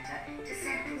Shopping Centre to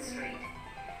Central Street.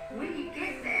 When you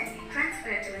get there, you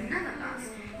transfer to another bus,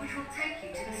 which will take you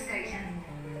to the station.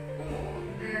 Or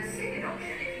the second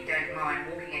option, if you don't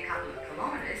mind walking a couple of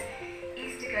kilometres,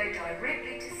 is to go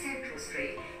directly to Central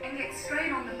Street and get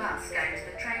straight on the bus going to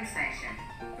the train station.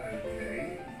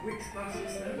 Okay. Which bus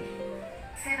is that?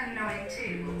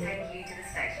 792 will take you to the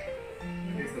station. I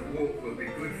guess the walk will be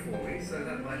good for me, so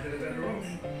that might be the better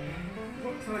option.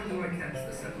 What time do I catch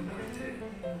the 792?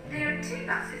 There are two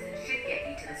buses that should get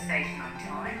you to the station on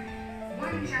time.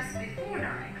 One just before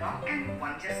 9 o'clock and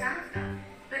one just after.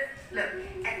 But look,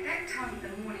 at that time of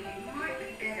the morning it might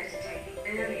be better to take the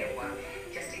earlier one,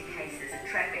 just in case there's a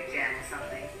traffic jam or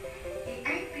something. The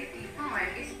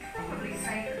 8:55 is probably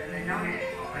safer than the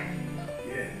 9:05.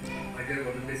 Yeah, I don't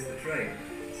want to miss the train,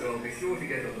 so I'll be sure to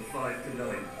get on the 5 to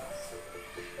 9 bus.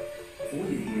 Before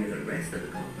you hear the rest of the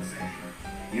conversation,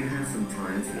 you have some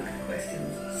time to look at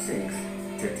questions 6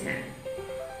 to 10.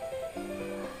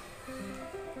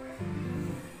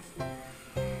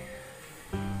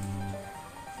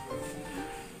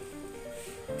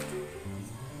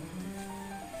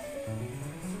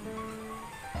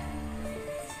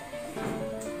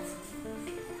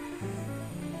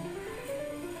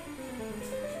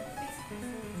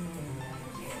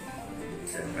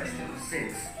 So questions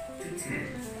 6 to 10.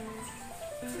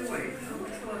 So wait, how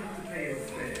much will I have to pay in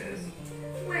fares?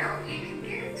 Well, you can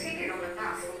get a ticket on the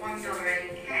bus for $1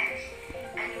 in cash,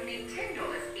 and you'll need $10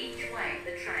 each way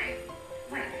for the train.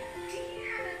 Wait, do you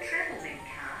have a travel link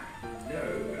card? No,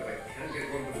 but I can get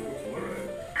one before tomorrow.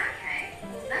 Okay,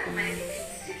 well that'll make it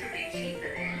considerably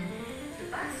cheaper then. The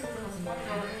bus will cost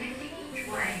 $1.50 each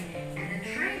way, and the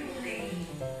train will be...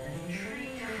 the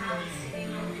train to Harbour City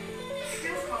will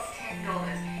still cost $10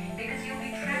 because you'll be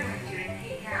travelling during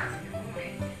peak hours in the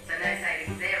morning. So no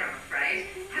savings there, I'm afraid.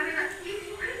 However, if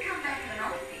you could come back at an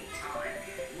off-peak time...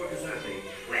 What does that mean?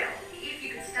 Well, if you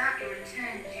could start your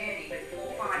return journey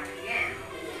before 5 p.m.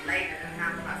 or later than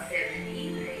 7:30 in the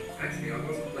evening... Actually, I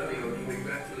wasn't planning on coming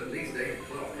back till at least 8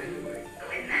 o'clock anyway.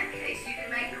 Well, in that case, you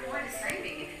can make quite a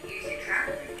saving if you use your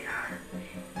travelling card.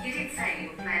 You did say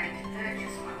you were planning to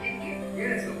purchase one, didn't you?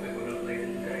 Yes, I'll pick one up later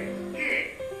today. Good.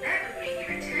 That would mean your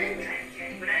return train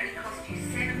journey would only cost you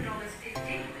 $7.50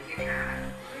 with your card.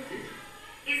 Thank you.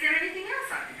 Is there anything else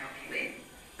I can help you with?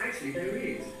 Actually, there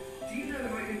is. Do you know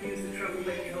if I can use the travel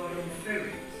link card on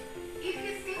ferries? If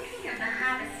you're thinking of the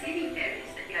Harbour City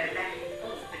ferries that go back and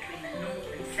forth between the North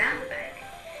and South Bank,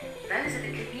 those are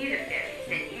the commuter ferries,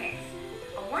 then yes.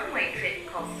 A one-way trip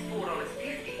costs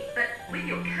 $4.50, but with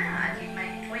your card you'd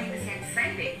make a 20%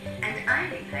 saving and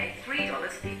only pay $3.55.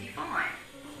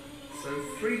 So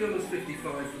 $3.55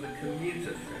 for the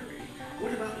commuter ferry.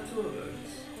 What about the tour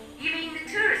boats? You mean the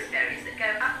tourist ferries that go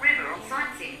upriver on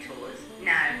sightseeing tours?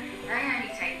 No, they only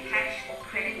take cash or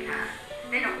credit card.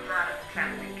 They're not part of the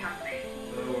travelling company.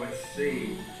 Oh, I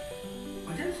see.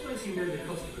 I don't suppose you know the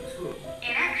cost of a tour.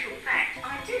 In actual fact,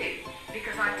 I do do,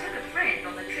 because I took a friend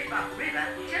on the trip upriver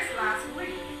just last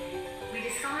week. We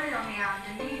decided on the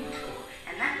afternoon tour,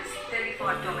 and that was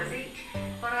 $35 each.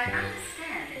 But I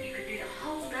understand that you could do the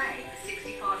whole day for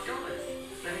 $65.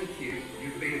 Thank you.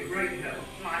 You've been a great help.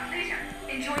 My pleasure.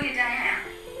 Enjoy your day out.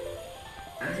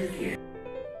 At his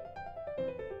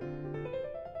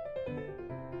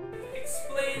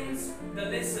Explains the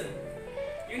lesson.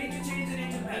 You need to change it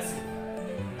into passive.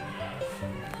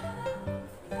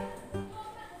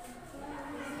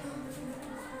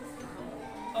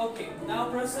 Okay, now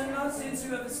Prasanna, since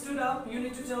you have stood up, you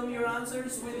need to tell me your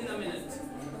answers within a minute.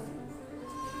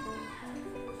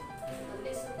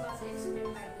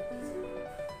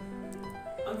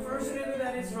 Unfortunately,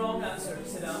 that is wrong answer.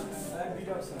 Sit down.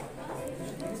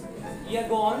 Yeah,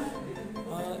 go on.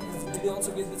 Did you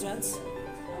also get the chance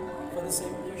for the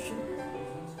same question?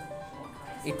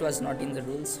 It was not in the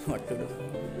rules. What to do?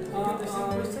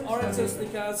 Alright,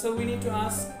 Sastika, so we need to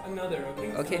ask another,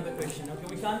 okay? Okay. Another question,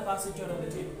 okay? We can't pass it to another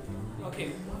team.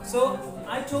 Okay, so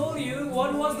I told you,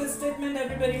 what was the statement,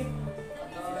 everybody?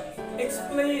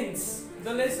 Explains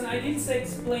the lesson. I didn't say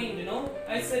explained, you know?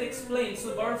 I said explained,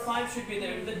 so bar 5 should be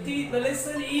there. The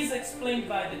lesson is explained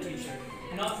by the teacher,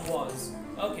 not was.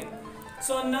 Okay,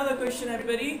 so another question,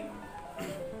 everybody.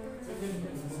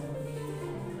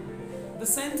 The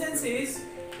sentence is,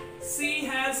 she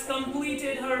has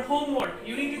completed her homework.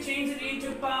 You need to change it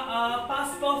into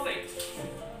past perfect.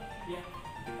 Yeah.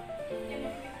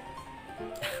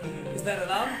 Is that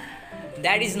allowed?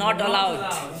 That is not allowed.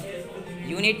 Yes.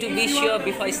 You need to be If you sure are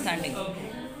before confused- standing.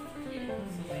 Okay.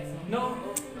 No.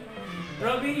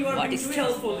 Robin, you are What being is too true?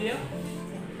 helpful, yeah?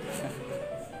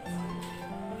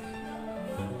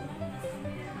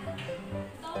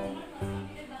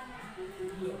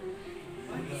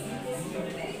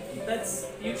 That's,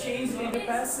 you changed it into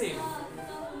passive.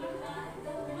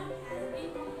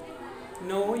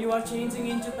 No, you are changing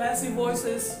into passive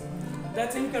voices.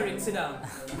 That's incorrect. Sit down.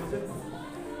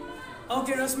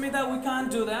 Okay, Rasmita, we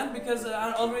can't do that because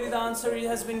already the answer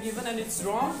has been given and it's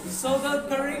wrong. So the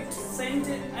correct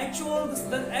sentence,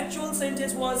 the actual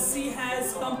sentence was, she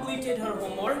has completed her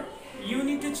homework. You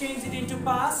need to change it into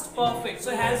past perfect.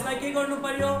 So has like a garnu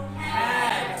paryo?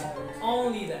 Had.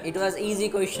 Only that. It was easy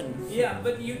question. Yeah,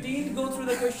 but you didn't go through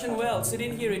the question well, so you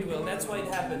didn't hear it well. That's why it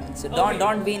happened. So Okay.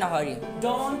 don't be in a hurry.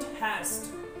 Don't hast.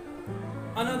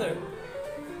 Another.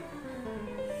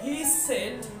 He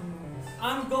said,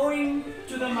 I'm going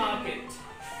to the market.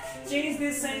 Change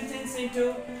this sentence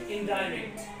into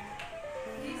indirect.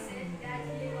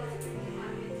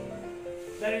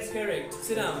 That is correct.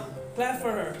 Sit down. Clap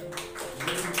for her.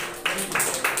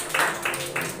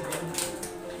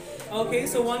 Okay,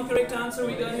 so one correct answer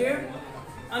we got here.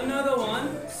 Another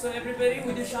one. So everybody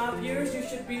with the sharp ears, you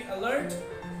should be alert.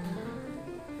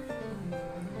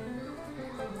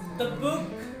 The book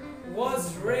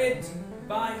was read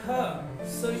by her.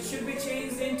 So it should be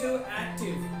changed into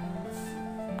active.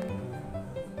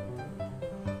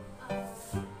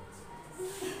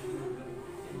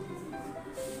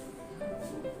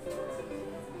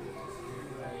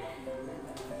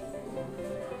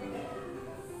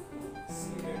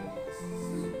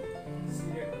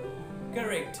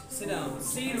 Correct. Sit down.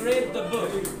 She read the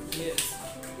book. Yes.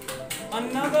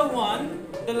 Another one.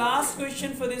 The last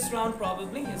question for this round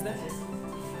probably is that.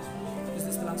 Is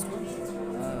this the last one?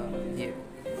 Here.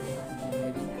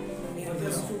 We have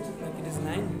this. Like it is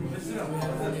 9.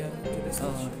 Yeah. To this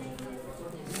much.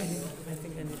 I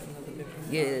think I need another paper.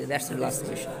 Yeah, that's the last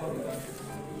question.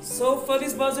 So for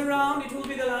this buzzer round, it will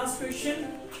be the last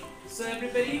question. So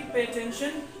everybody, pay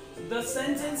attention. The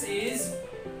sentence is,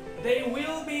 they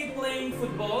will be playing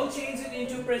football. Change it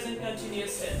into present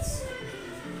continuous tense.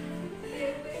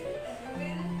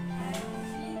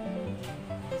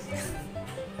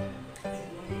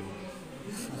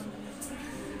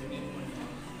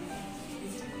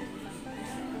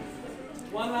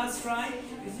 One last try.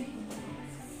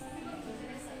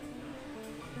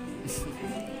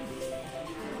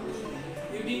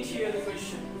 You didn't hear the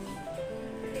question.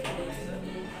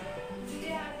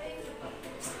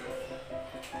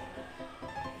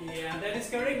 Yeah, that is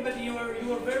correct, but you were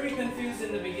very confused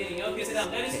in the beginning. Okay, sit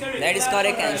down. That is correct. That is Clap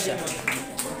correct for her, answer. everyone.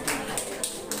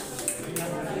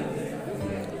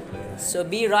 So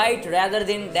be right rather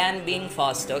than being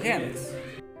fast, okay?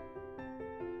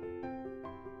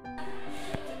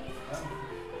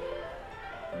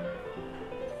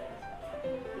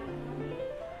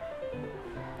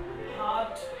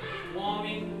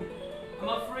 Heart-warming. I'm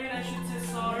afraid I should say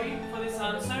sorry for this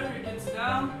answer. You can sit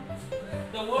down.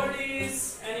 The word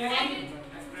is, anyone?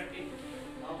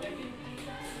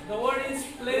 The word is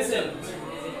pleasant.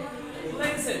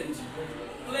 Pleasant.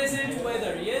 pleasant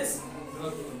weather. Yes?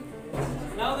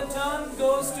 Now the turn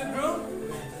goes to group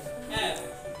F.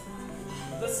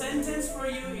 The sentence for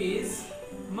you is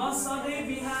म सधैँ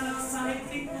बिहान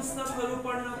साहित्यिक पुस्तकहरू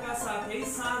पढ्नका साथै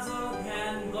साँझ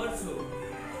ध्यान गर्छु.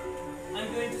 I'm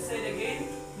going to say it again.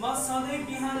 म सधैँ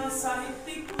बिहान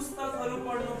साहित्यिक पुस्तकहरू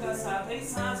पढ्नका साथै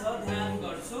साँझ ध्यान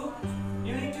गर्छु.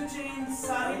 You need to change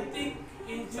साहित्यिक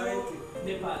into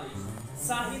Nepali.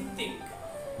 साहित्यिक.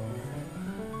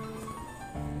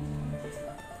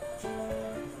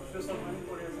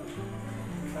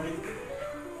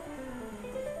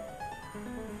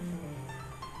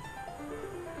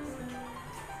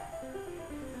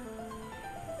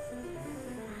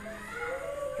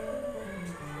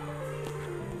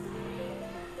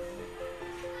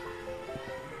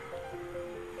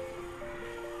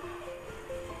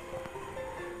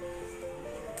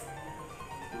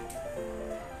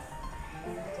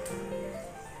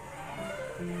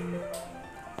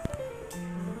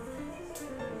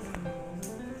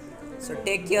 So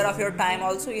take care of your time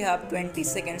also. You have 20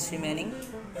 seconds remaining.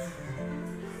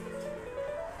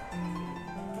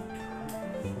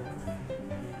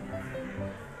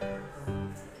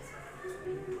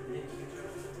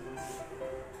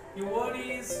 Your word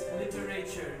is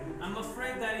literature. I'm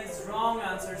afraid that is wrong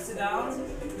answer. Sit down.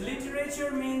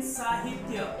 Literature means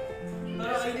sahitya.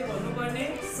 तर अहिले भन्नुपर्ने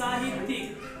साहित्यिक.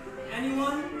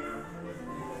 Anyone?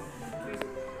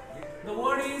 The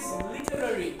word is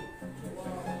literary.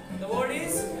 The word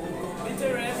is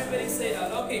literary. Everybody say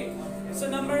that. Okay. So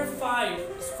number 5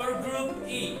 is for group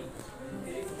E.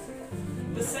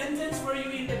 The sentence for you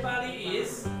in Nepali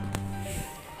is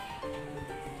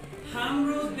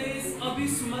हाम्रो देश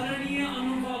अविस्मरणीय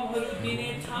अनुभवहरू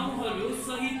दिने ठाउँहरू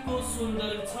सहितको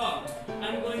सुन्दर छ.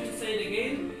 I'm going to say it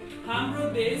again. हाम्रो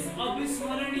देश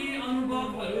अविस्मरणीय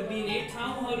अनुभवहरू दिने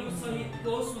ठाउँहरू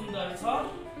सहितको सुन्दर छ.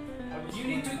 You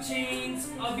need to change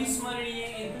अविस्मरणीय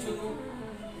into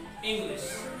English.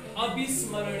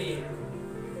 अविस्मरणीय.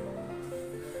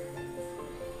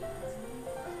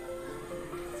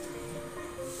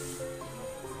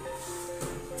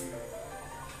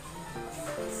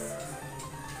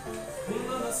 भुल्न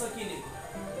नसकिने.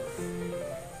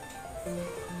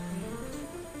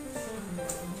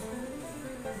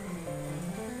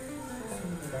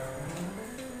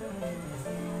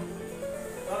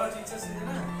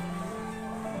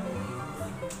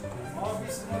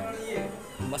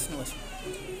 बस्नु बस्नु.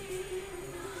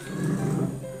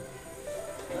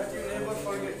 That you never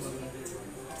forget.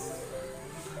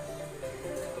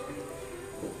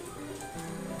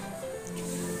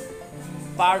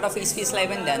 Part of स्पिचलाई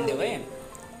पनि ध्यान दिऊ है.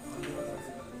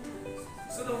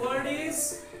 So the word is,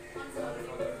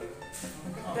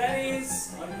 that is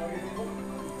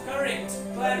correct.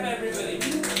 Clap everybody.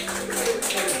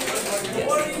 The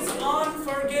word is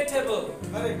unforgettable.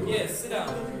 Yes, sit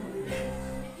down.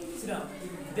 Sit down.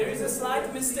 There is a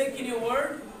slight mistake in your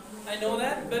word. I know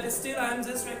that, but still I'm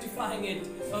just rectifying it.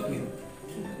 Okay.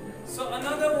 So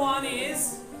another one is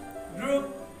group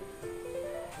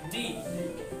D.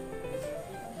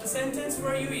 The sentence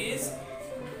for you is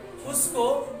उसको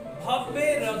भव्य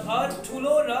र घर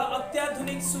ठुलो र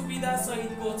अत्याधुनिक सुविधा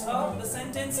सहितको छ. The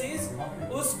sentence is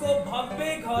उसको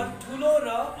भव्य घर ठुलो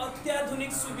र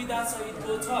अत्याधुनिक सुविधा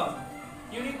सहितको छ.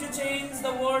 You need to change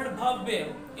the word Bhavya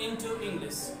into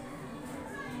English.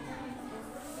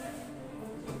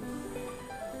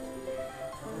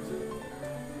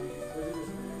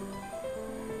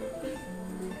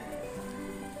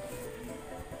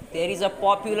 There is a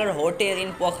popular hotel in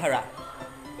Pokhara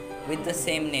with the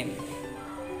same name.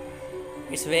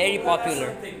 It's very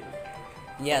popular.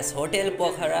 Yes, Hotel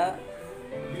Pokhara.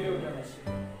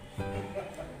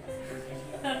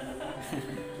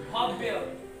 Bhavya.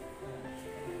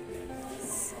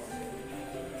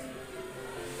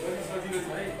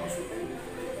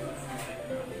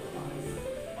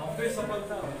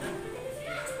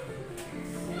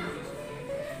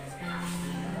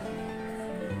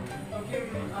 Okay,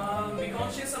 be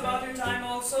conscious about your time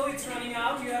also. It's running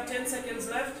out. You have 10 seconds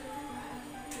left.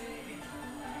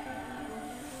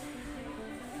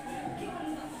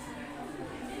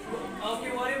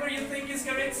 Okay, whatever you think is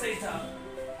correct, say it out.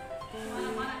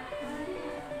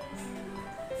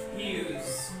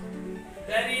 Use.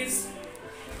 That is.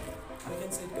 I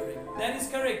can say it correct. That is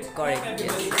correct. Correct,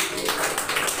 Everybody.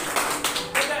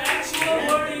 But the actual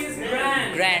word is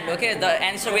grand. Grand. Okay, the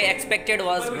answer we expected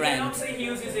was But we grand. cannot say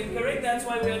use is incorrect. That's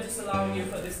why we are just allowing you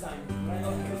for this time.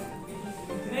 Okay.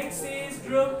 Next is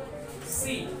group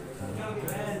C.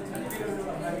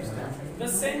 The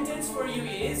sentence for you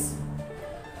is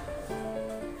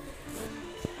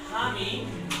हामी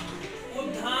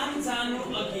उद्यान जानु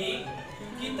अघि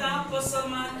किताब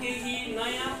पसलमा केही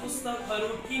नयाँ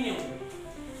पुस्तकहरू किन्यौं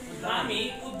हामी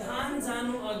उद्यान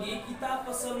जानु अघि किताब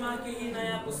पसलमा केही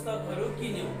नयाँ पुस्तकहरू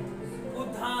किन्यौं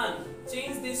उद्यान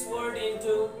change this word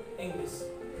into English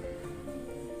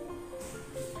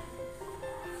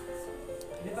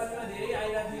नेपालीमा धेरै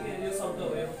आइराखेको यो शब्द हो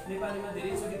यो नेपालीमा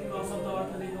धेरै चोटि तिम्रो शब्द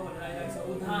अर्थ लेख्नु भनेर आइराखेको छ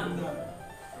उद्यान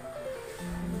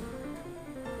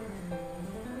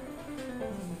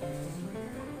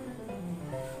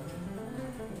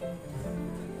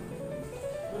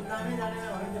उद्यानै जानेन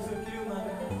भने त्यसको क्रिउमा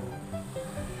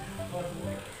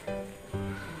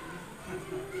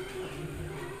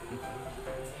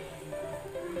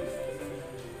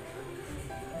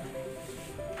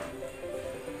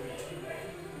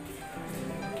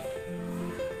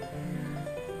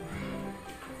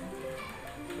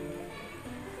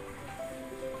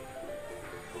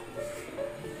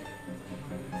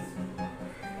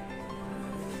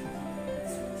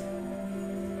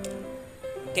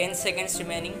 10 seconds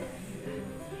remaining.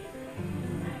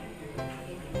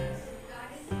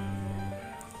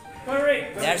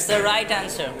 Correct. That's the right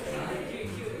answer.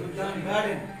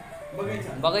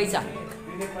 Bagaisa.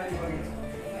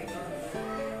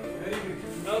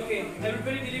 Okay,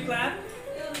 everybody, did you clap?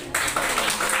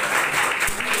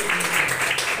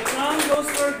 The song goes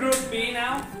for Group B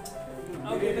now.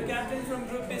 Okay, the captain from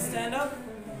Group B, stand up.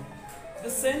 The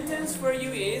sentence for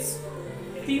you is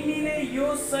तिमीले यो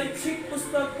शैक्षिक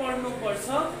पुस्तक पढ्नुपर्छ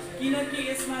किनकि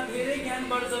यसमा धेरै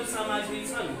ज्ञानवर्धक सामग्री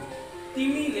छन्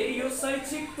तिमीले यो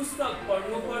शैक्षिक पुस्तक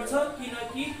पढ्नुपर्छ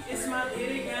किनकि यसमा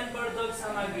धेरै ज्ञानवर्धक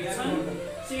सामग्री छन्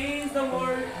change the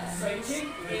word शैक्षिक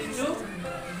into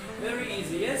very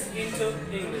easy yes into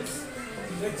English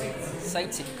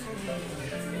शैक्षिक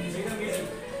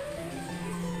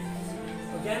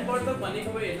ज्ञानवर्धक भनेको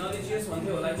भए नलेजियस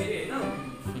भन्थ्यो होला फेरि हैन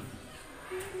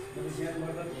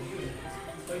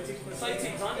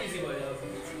शैक्षिक झन् इजी भयो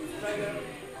ट्राई गर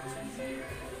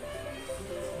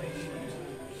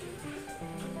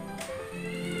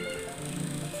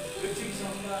शैक्षिक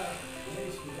शब्द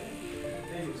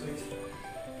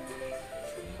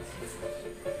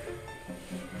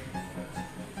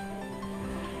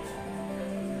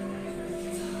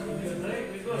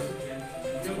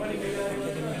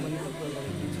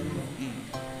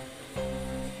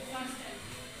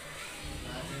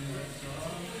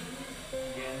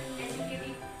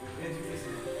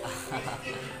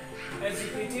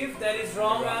Educative, that is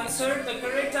wrong answer. The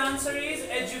correct answer is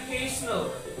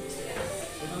educational.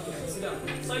 Sit down.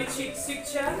 Shaichik,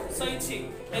 shiksha, shaichik.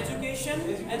 Education,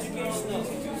 educational.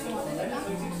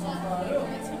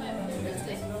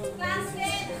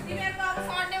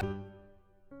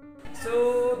 So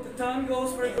the turn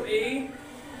goes for group A.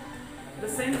 The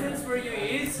sentence for you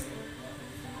is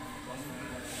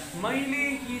मैले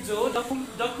हिजो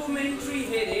documentary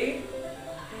हेरे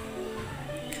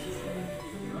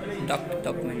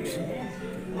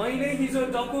मैले हिजो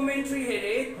documentary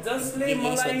हेरे जसले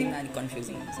मलाई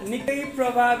निकै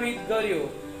प्रभावित गर्यो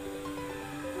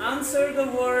answer the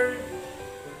word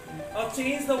or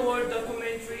change the word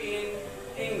documentary in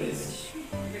English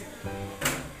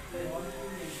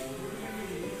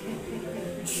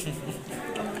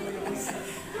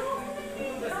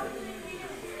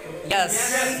Yes,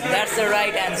 that's the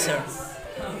right answer.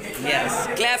 Yes,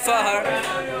 clap for her.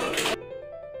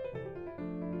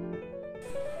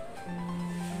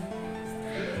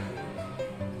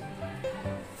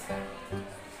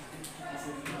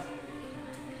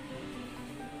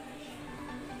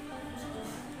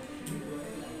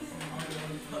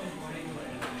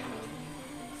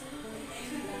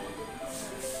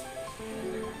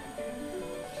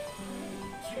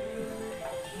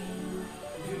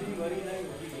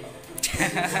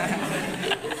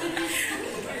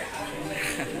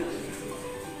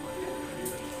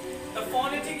 The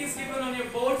phonetic is given on your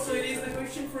board, so it is the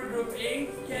question for group A.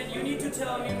 You need to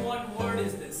tell me what word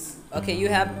is this? Okay, you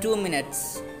have 2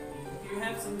 minutes. You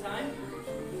have some time?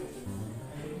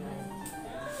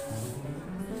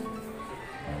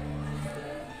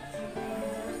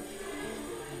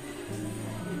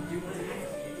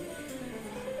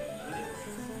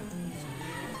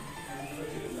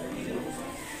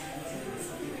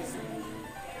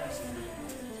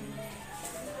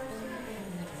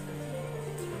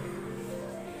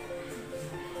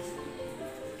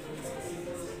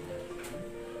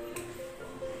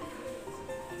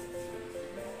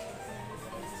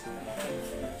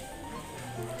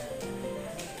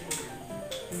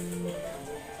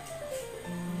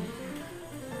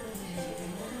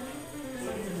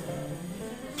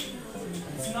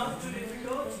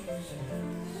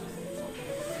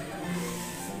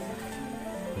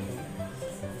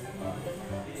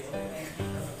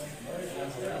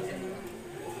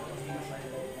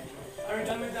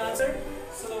 answer?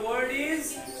 So the word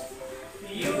is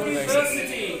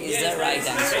university. Is the right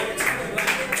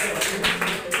answer.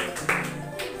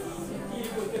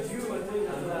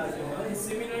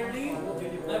 Similarly,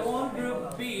 I want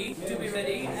group B to be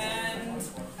ready, and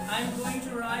I'm going to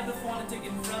write the phonetic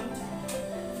in front.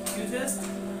 You just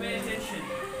pay attention.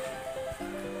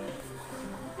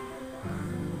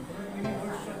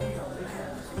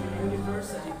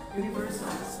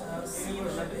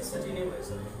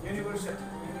 University.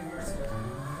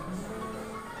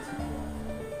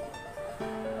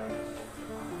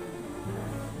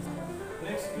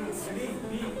 Next group, ready?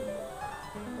 B.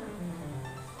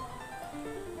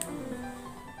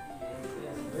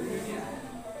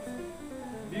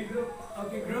 B group.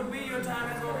 Okay, group B, your time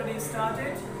has already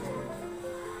started.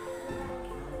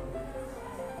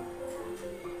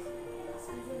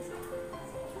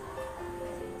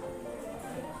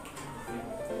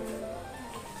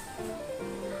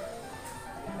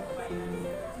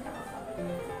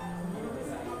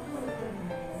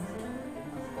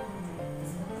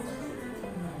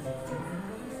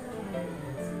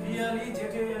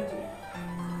 P-L-E-J-T-A-N-T.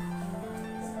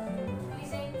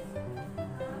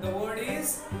 The word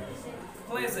is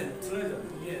pleasant.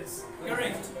 Pleasant. Yes,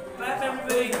 correct. Clap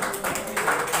everybody.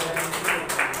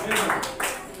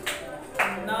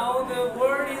 Now the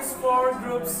word is for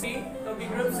group C. Okay,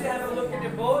 group C, have a look at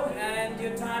your board and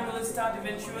your time will start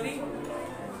eventually.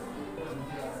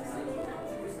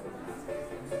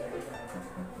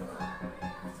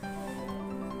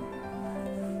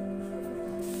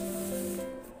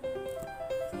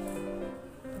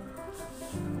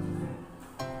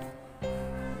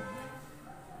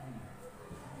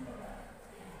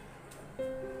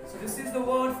 So this is the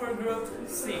word for group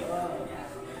C.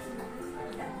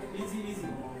 Easy.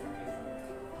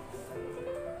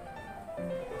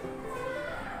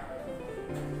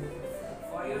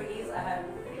 For your ease, I have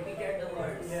repeated the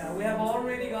words. Yeah, we have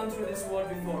already gone through this word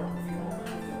before.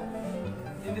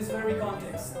 In this very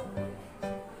context.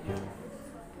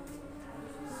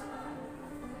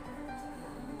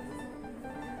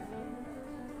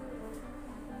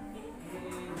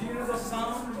 Do you know the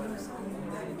sound?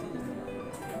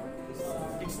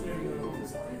 Dictionary.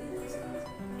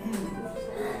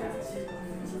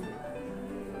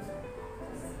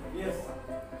 Yes.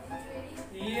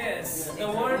 Yes, the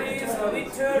word is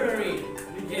literary.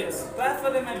 Yes, clap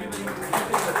for them, everybody.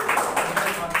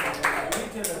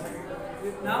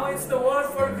 Now it's the word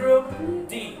for group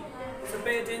D. So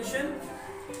pay attention.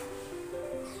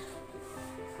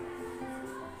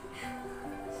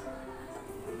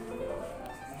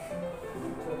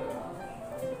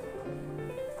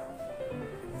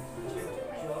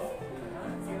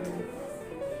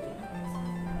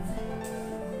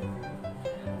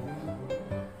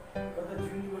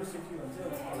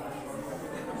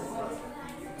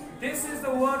 This is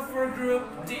the word for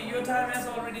group D. Your time has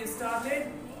already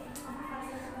started.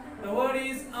 The word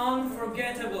is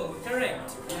unforgettable.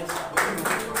 Correct.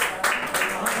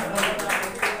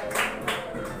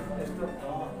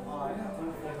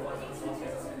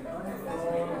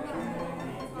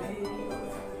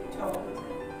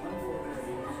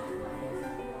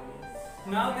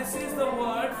 Now this is the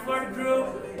word for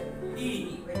group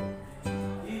E.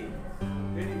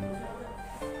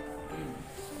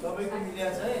 तपाईँको मिल्या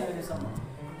छ है अहिलेसम्म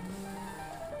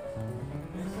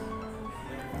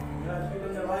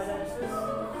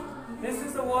This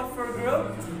is the word for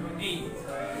group E.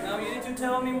 Now you need to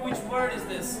tell me which word is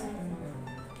this.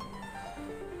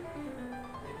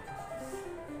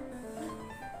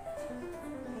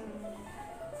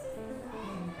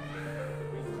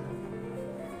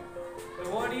 The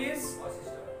word is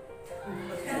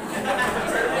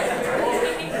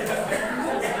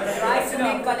Try to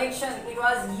make connection. It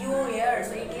was you here,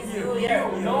 so it is you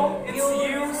here. no, it's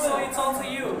you, so it's also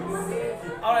you.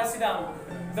 Alright, sit down.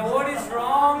 The word is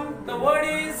wrong. The word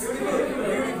is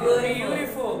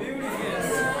beautiful.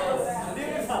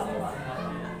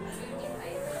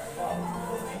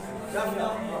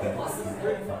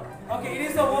 Okay, it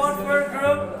is the word for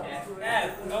group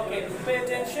F. Okay, pay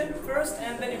attention first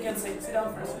and then you can say, sit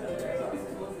down first.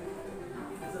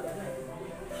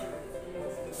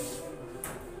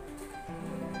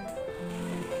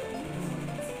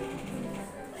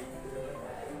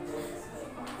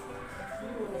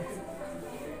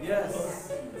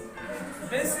 Yes.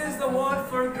 This is the word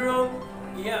for group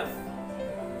F.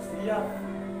 Yeah.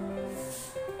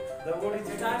 The word is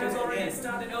The time has already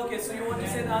started. Okay, so you want to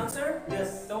say the answer?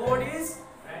 Yes. The word is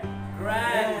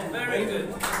grand. Very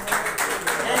good.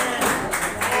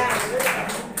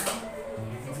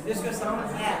 This goes sound.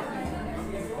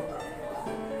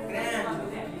 Grand.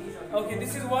 Okay,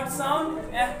 this is what sound?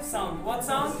 F sound. What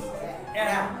sound?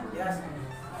 F. Yes.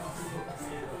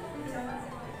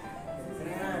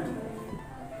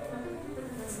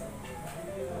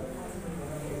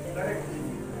 Correct.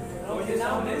 Okay,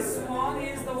 now this one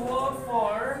is the word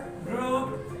for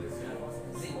group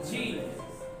G.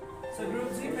 So group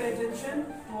G, pay attention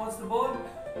towards the board.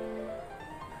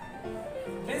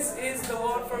 This is the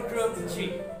word for group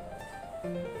G.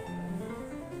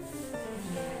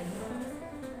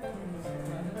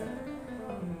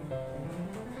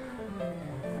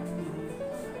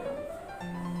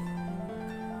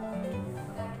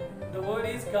 The word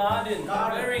is garden.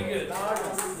 Very good.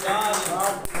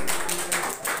 Garden.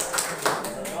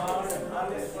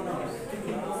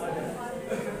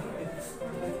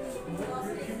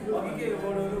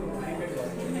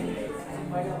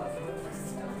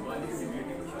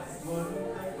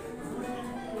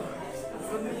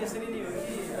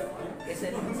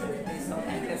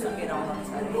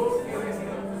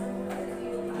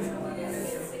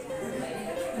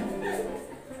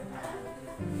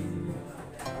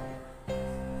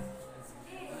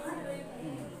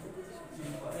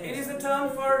 It is the term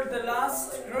for the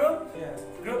last group,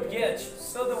 group H.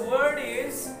 So the word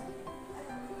is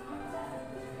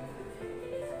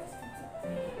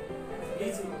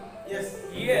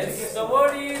yes. The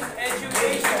word is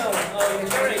educational. Oh,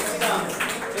 correct. Sit down.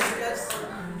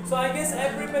 So I guess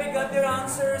everybody got their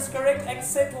answers correct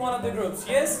except one of the groups.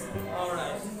 Yes. All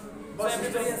right. So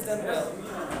everybody has done well.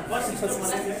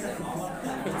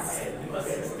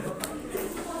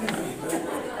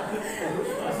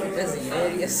 It was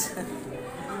hilarious.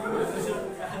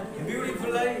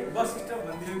 Beautiful bus system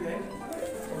भन्दियो के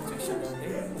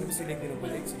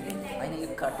होइन यो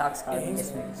task card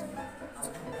यसमा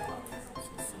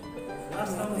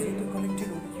last time यो connected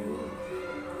हो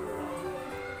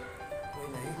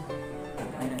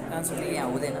होइन answer यहाँ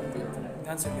हुँदैन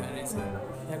answer के रहेछ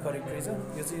यहाँ करेक्ट रहेछ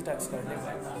यो चाहिँ टास्क कार्डले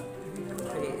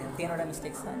फेरि 10 वटा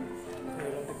मिस्टेक छ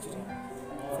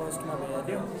फर्स्टमा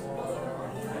भइहाल्यो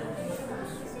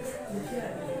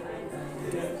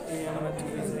एमा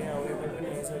ठिकै छ यहाँ अवेबल पनि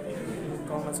यही छ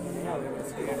कमर्स पनि यहाँ अवेबल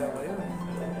 3 वटा भयो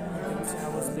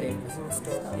आवश्यक फुल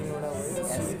स्टप 3 वटा भयो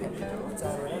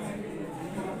 4 वटा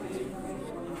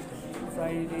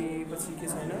फ्राइडे पछि के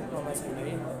छैन कमा छैन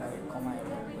है कमायो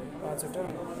 5 वटा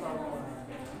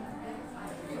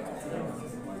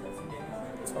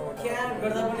क्या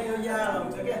गर्दा पनि यो या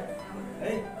हुन्छ के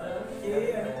है के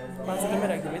 5 वटामै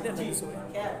राख्दिनु है त्यसो भए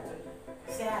क्या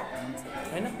स्याट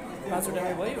हैन 5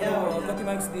 वटामै भयो कति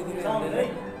मार्क्स दिदिनु भनेर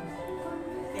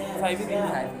 5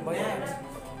 भयो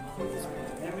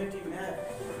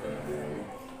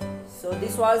So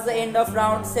this was the end of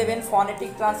round 7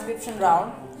 phonetic transcription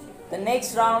round. The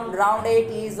next round, round 8,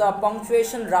 is a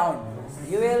punctuation round.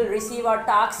 You will receive a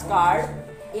task card.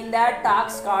 In that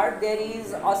task card, there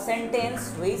is a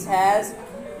sentence which has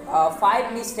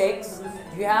 5 mistakes.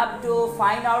 You have to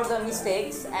find out the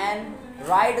mistakes and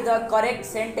write the correct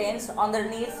sentence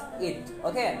underneath it.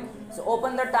 Okay? So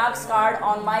open the task card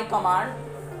on my command.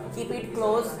 Keep it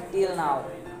closed till now.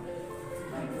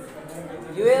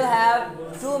 You will have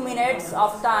 2 minutes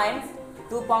of time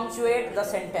to punctuate the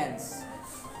sentence.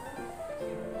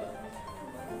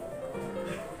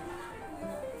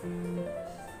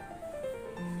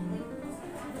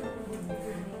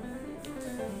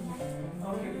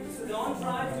 Okay, so don't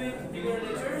write with bigger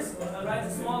letters,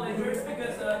 write small letters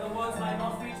because the words might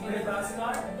not fit in the task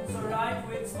card. So write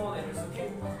with small letters, okay?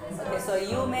 Okay, so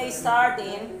you may start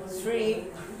in 3,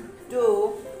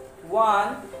 2,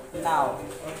 1, now.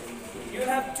 You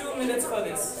have 2 minutes for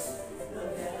this.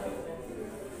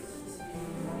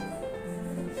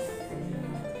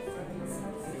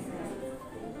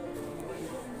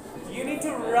 You need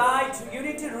to write, you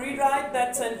need to rewrite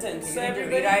that sentence. So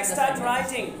everybody start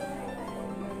writing.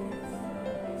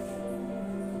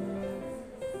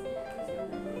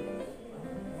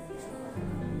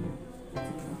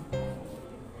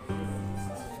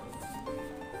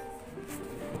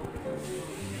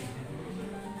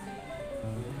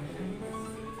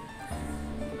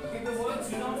 If the words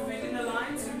do not fit in the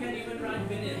lines, you can even write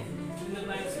beneath in the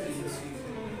blank spaces.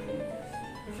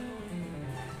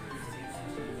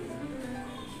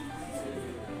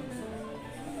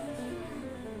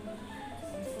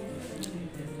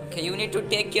 Okay, you need to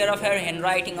take care of her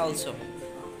handwriting also.